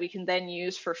model that we can then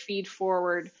use for feed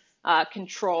forward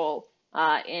control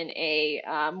in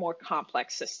a more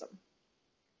complex system.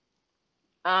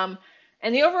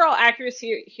 And the overall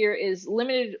accuracy here is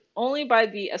limited only by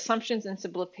the assumptions and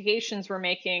simplifications we're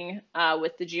making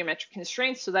with the geometric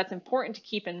constraints. So that's important to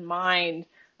keep in mind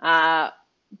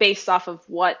based off of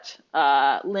what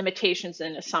limitations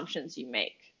and assumptions you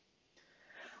make.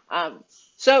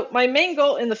 So my main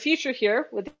goal in the future here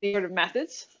with these sort of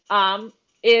methods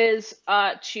is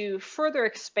to further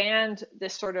expand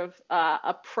this sort of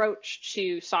approach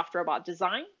to soft robot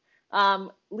design,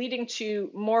 leading to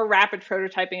more rapid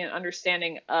prototyping and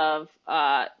understanding of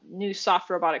new soft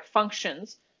robotic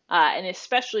functions, and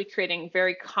especially creating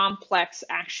very complex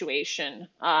actuation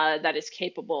that is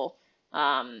capable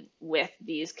with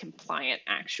these compliant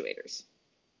actuators.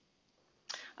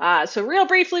 So real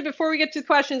briefly, before we get to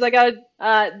questions, I got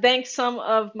to thank some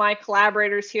of my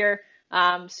collaborators here.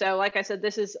 So like I said,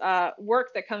 this is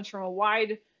work that comes from a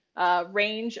wide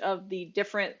range of the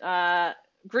different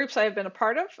groups I've been a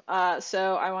part of.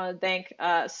 So I want to thank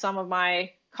some of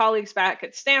my colleagues back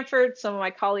at Stanford, some of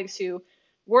my colleagues who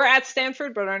were at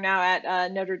Stanford but are now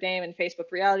at Notre Dame and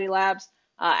Facebook Reality Labs,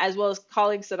 as well as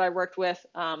colleagues that I worked with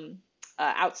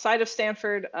outside of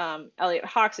Stanford, Elliot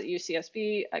Hawks at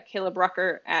UCSB, Caleb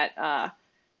Rucker at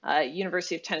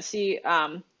University of Tennessee,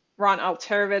 Ron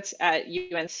Alterovitz at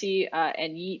UNC,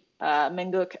 and Yeet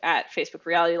Menguk at Facebook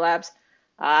Reality Labs,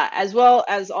 as well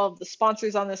as all of the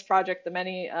sponsors on this project, the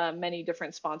many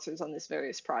different sponsors on these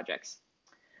various projects.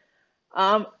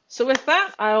 So with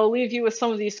that, I'll leave you with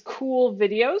some of these cool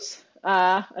videos,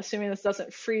 assuming this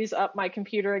doesn't freeze up my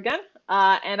computer again,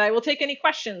 and I will take any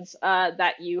questions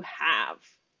that you have.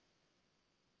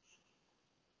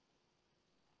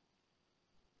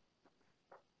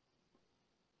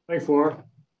 Thanks, Laura.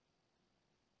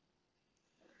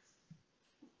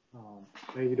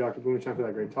 Thank you, Dr. Blumenschein, for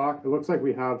that great talk. It looks like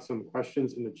we have some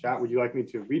questions in the chat. Would you like me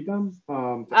to read them?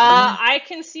 I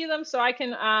can see them, so I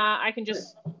can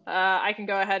just I can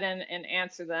go ahead and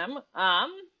answer them.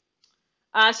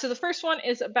 So the first one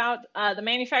is about the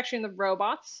manufacturing of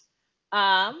robots,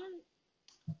 and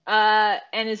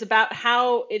is about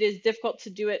how it is difficult to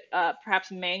do it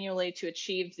perhaps manually to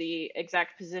achieve the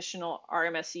exact positional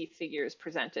RMSE figures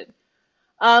presented.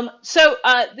 So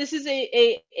this is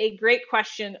a great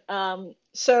question. All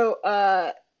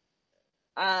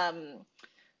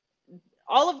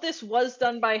of this was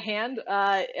done by hand.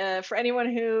 For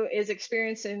anyone who is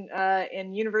experienced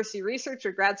in university research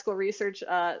or grad school research,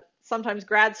 sometimes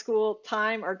grad school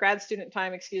time or grad student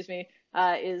time, excuse me,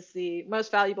 is the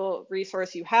most valuable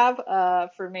resource you have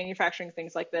for manufacturing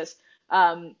things like this.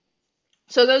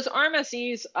 So those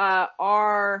RMSEs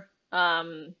are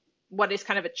what is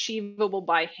kind of achievable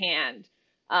by hand.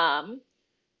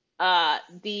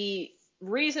 The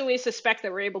reason we suspect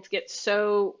that we're able to get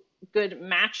so good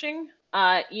matching,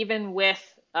 even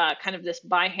with kind of this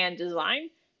by hand design,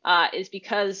 is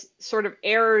because sort of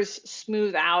errors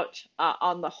smooth out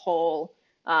on the whole,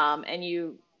 and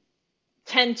you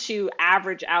tend to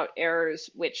average out errors,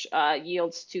 which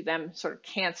yields to them sort of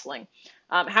canceling.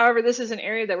 However, this is an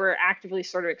area that we're actively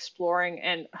sort of exploring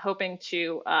and hoping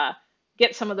to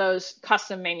get some of those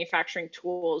custom manufacturing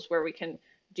tools where we can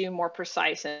do more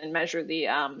precise and measure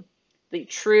the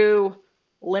true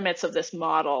limits of this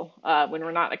model when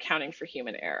we're not accounting for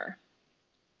human error.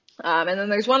 And then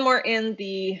there's one more in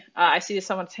the, I see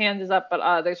someone's hand is up,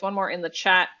 but there's one more in the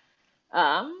chat,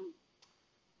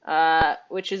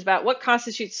 which is about what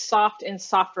constitutes soft in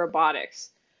soft robotics.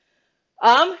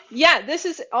 Yeah, this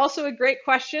is also a great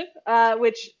question,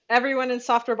 which everyone in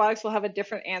soft robotics will have a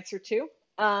different answer to.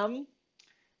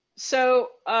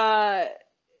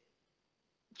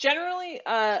 Generally,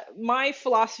 my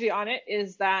philosophy on it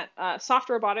is that soft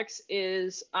robotics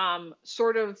is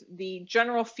sort of the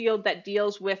general field that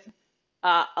deals with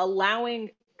allowing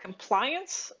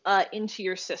compliance into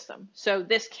your system. So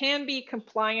this can be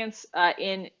compliance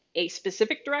in a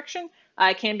specific direction.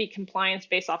 It can be compliance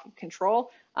based off of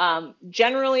control.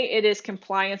 Generally, it is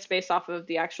compliance based off of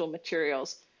the actual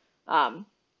materials.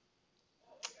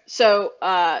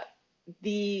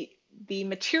 the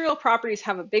material properties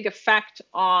have a big effect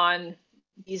on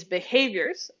these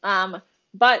behaviors.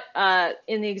 But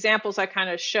in the examples I kind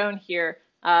of shown here,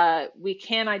 we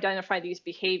can identify these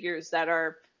behaviors that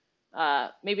are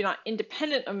maybe not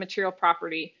independent of material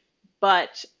property,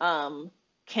 but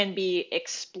can be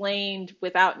explained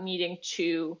without needing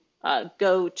to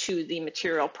go to the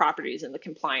material properties and the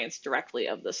compliance directly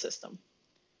of the system.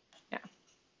 Yeah.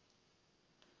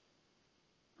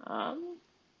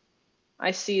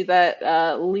 I see that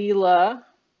Leela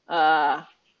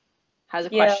has a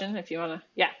question if you want to.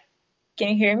 Yeah. Can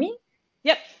you hear me?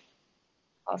 Yep.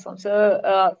 Awesome.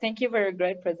 So thank you for a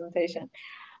great presentation.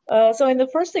 So in the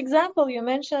first example, you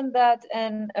mentioned that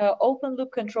an open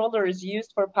loop controller is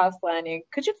used for path planning.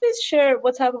 Could you please share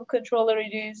what type of controller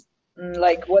it is?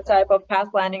 Like what type of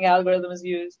path planning algorithm is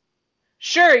used?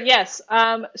 Sure, yes.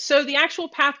 So the actual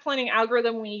path planning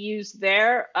algorithm we used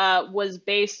there was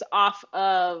based off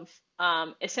of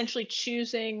essentially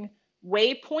choosing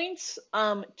waypoints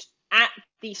at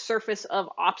the surface of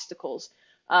obstacles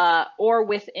or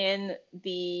within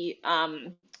the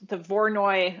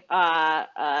Voronoi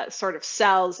sort of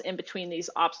cells in between these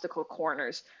obstacle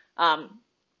corners. So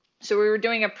we were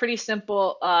doing a pretty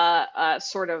simple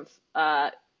sort of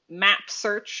map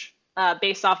search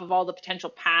based off of all the potential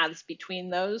paths between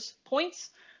those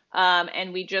points.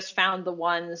 And we just found the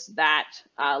ones that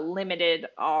limited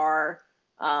our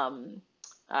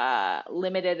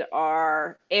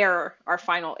error, our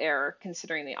final error,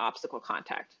 considering the obstacle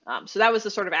contact. So that was the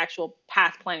sort of actual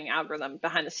path planning algorithm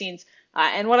behind the scenes.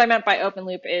 And what I meant by open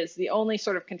loop is the only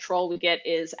sort of control we get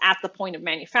is at the point of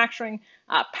manufacturing.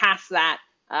 Past that,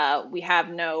 we have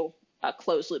no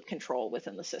closed loop control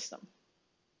within the system.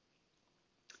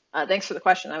 Thanks for the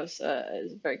question. That was a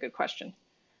very good question.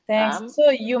 Thanks. So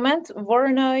you meant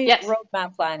Voronoi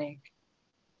roadmap planning.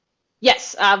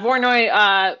 Yes,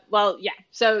 Voronoi, well, yeah.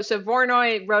 So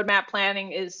Voronoi roadmap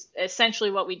planning is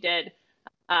essentially what we did.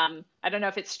 I don't know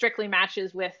if it strictly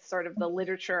matches with sort of the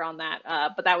literature on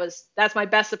that, but that's my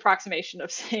best approximation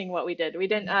of saying what we did. We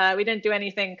didn't do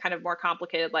anything kind of more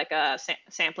complicated like a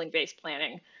sampling-based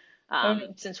planning,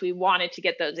 since we wanted to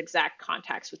get those exact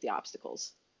contacts with the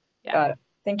obstacles. Yeah. Got it.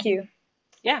 Thank you.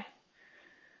 Yeah.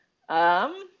 I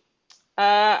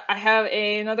have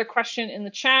another question in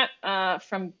the chat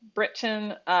from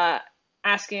Britton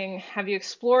asking, have you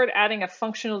explored adding a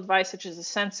functional device such as a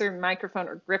sensor, microphone,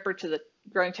 or gripper to the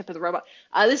growing tip of the robot?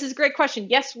 This is a great question.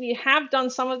 Yes, we have done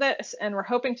some of this, and we're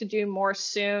hoping to do more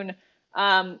soon.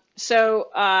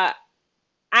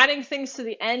 Adding things to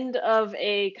the end of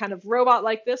a kind of robot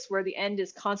like this, where the end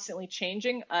is constantly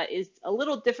changing, is a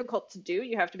little difficult to do.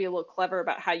 You have to be a little clever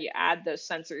about how you add those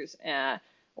sensors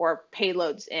or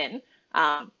payloads in.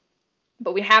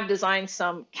 But we have designed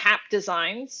some cap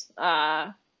designs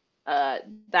that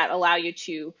allow you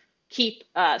to keep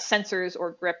sensors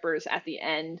or grippers at the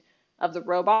end of the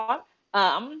robot,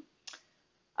 as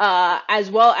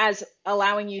well as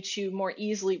allowing you to more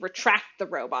easily retract the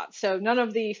robot. So none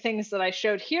of the things that I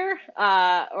showed here,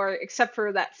 or except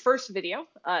for that first video,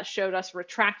 showed us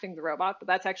retracting the robot, but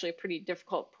that's actually a pretty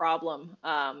difficult problem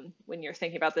when you're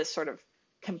thinking about this sort of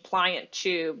compliant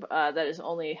tube that is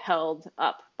only held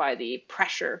up by the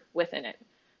pressure within it.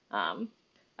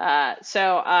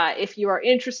 So if you are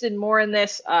interested more in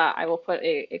this, I will put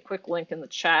a quick link in the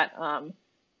chat.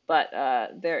 But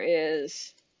there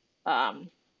is a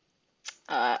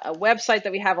website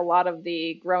that we have a lot of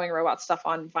the growing robot stuff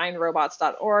on,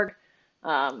 vinerobots.org,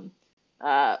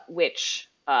 which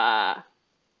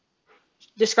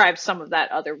describes some of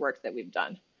that other work that we've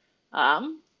done. I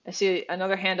see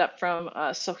another hand up from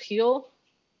Sohail.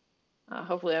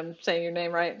 Hopefully I'm saying your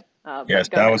name right. Yes,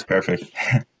 that was perfect.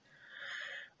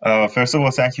 First of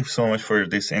all, thank you so much for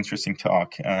this interesting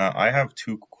talk. I have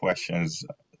two questions.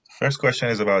 First question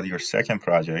is about your second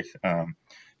project.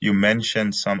 You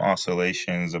mentioned some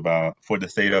oscillations for the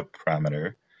theta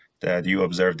parameter that you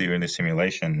observed during the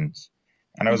simulations.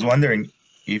 And I was wondering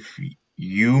if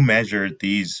you measured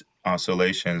these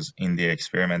oscillations in the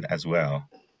experiment as well.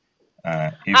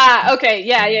 Okay,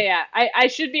 yeah. I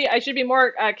should be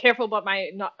more careful about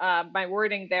my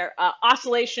wording there.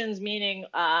 Oscillations meaning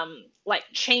like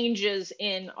changes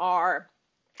in our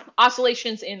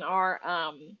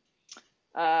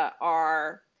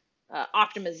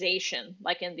optimization,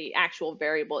 like in the actual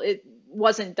variable. It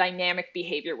wasn't dynamic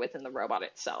behavior within the robot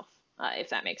itself, if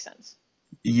that makes sense.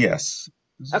 Yes.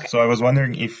 Okay. So I was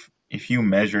wondering if you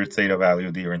measured theta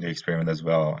value during the experiment as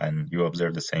well, and you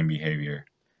observed the same behavior.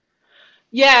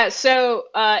 Yeah, so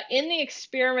in the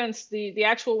experiments, the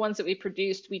actual ones that we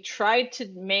produced, we tried to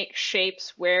make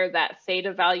shapes where that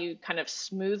theta value kind of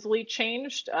smoothly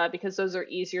changed because those are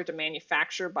easier to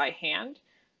manufacture by hand.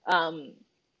 Um,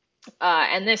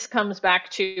 and this comes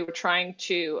back to trying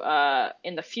to,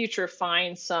 in the future,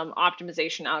 find some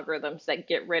optimization algorithms that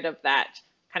get rid of that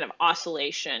kind of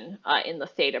oscillation in the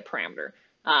theta parameter.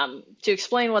 To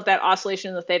explain what that oscillation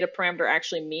in the theta parameter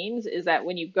actually means is that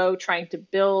when you go trying to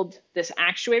build this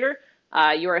actuator,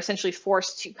 you are essentially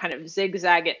forced to kind of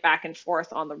zigzag it back and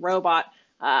forth on the robot,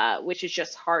 which is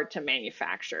just hard to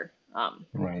manufacture.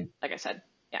 Right. Like I said,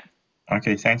 yeah.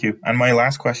 Okay, thank you. And my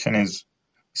last question is,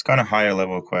 it's kind of higher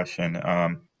level question.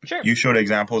 Sure. You showed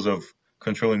examples of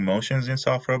controlling motions in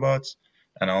soft robots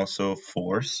and also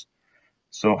force.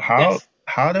 So Yes.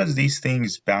 how does these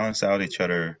things balance out each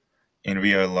other in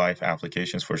real life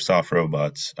applications for soft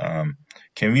robots?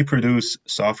 Can we produce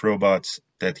soft robots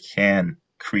that can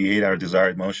create our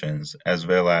desired motions as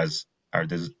well as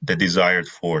the desired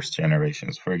force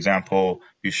generations? For example,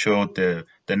 you showed the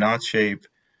knot shape.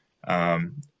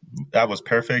 That was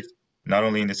perfect, not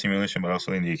only in the simulation but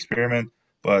also in the experiment.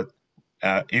 But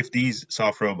if these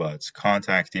soft robots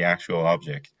contact the actual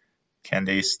object, can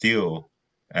they still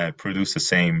produce the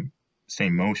same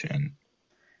motion?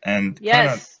 And kind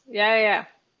of Yes. Yeah. yeah, and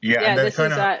Yeah. then This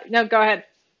kind is of no. Go ahead.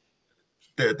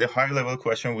 the higher level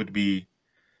question would be,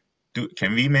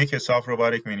 can we make a soft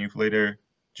robotic manipulator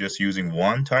just using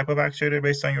one type of actuator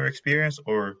based on your experience,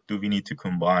 or do we need to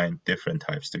combine different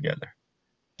types together?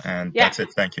 And Yeah. that's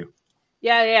it. Thank you.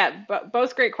 Yeah. But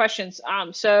both great questions.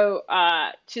 So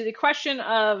to the question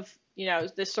of,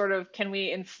 this sort of, can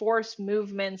we enforce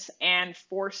movements and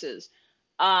forces?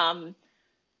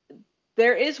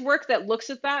 There is work that looks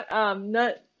at that.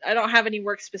 I don't have any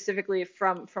work specifically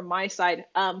from my side,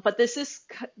 but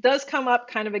does come up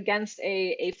kind of against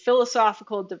a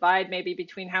philosophical divide maybe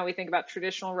between how we think about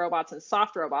traditional robots and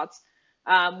soft robots,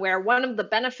 where one of the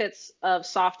benefits of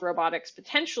soft robotics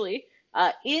potentially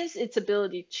is its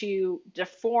ability to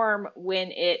deform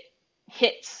when it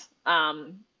hits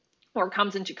or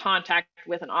comes into contact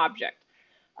with an object.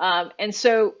 And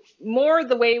so more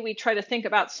the way we try to think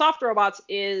about soft robots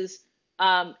is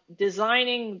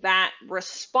designing that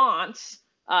response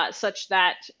such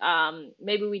that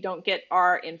maybe we don't get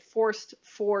our enforced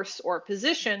force or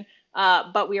position,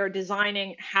 but we are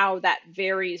designing how that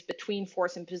varies between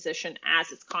force and position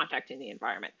as it's contacting the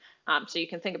environment. So you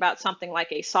can think about something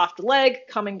like a soft leg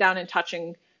coming down and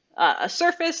touching a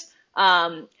surface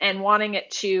and wanting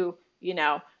it to,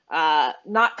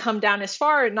 not come down as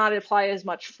far and not apply as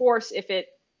much force if it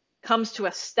comes to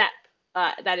a step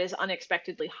that is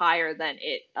unexpectedly higher than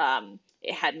it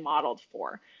had modeled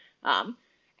for. And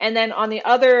then on the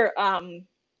other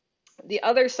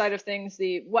side of things,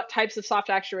 what types of soft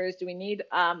actuators do we need?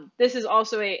 This is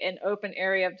also an open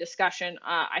area of discussion.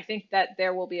 I think that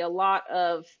there will be a lot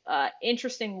of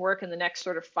interesting work in the next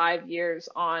sort of 5 years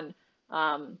on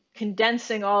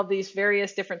condensing all of these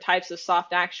various different types of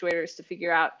soft actuators to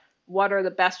figure out what are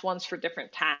the best ones for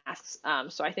different tasks.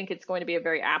 So I think it's going to be a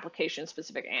very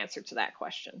application-specific answer to that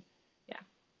question.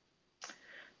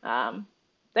 Yeah.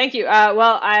 Thank you.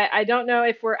 Well, I don't know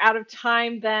if we're out of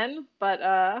time then, but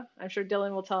I'm sure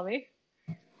Dylan will tell me.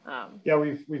 Yeah,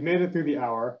 we've made it through the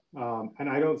hour, and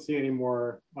I don't see any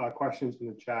more questions in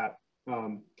the chat.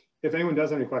 If anyone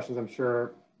does have any questions, I'm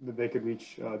sure that they could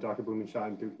reach Dr.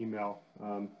 Blumenschein through email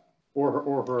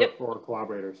or her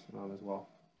collaborators as well.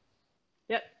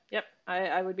 Yep.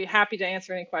 I would be happy to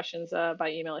answer any questions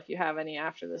by email if you have any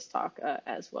after this talk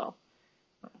as well.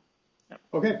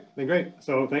 Okay, then great.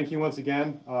 So thank you once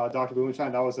again, Dr.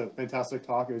 Blumenschein. That was a fantastic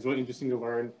talk. It was really interesting to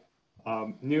learn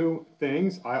new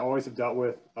things. I always have dealt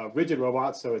with rigid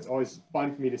robots, so it's always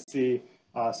fun for me to see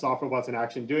soft robots in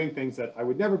action doing things that I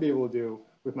would never be able to do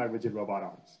with my rigid robot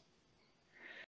arms.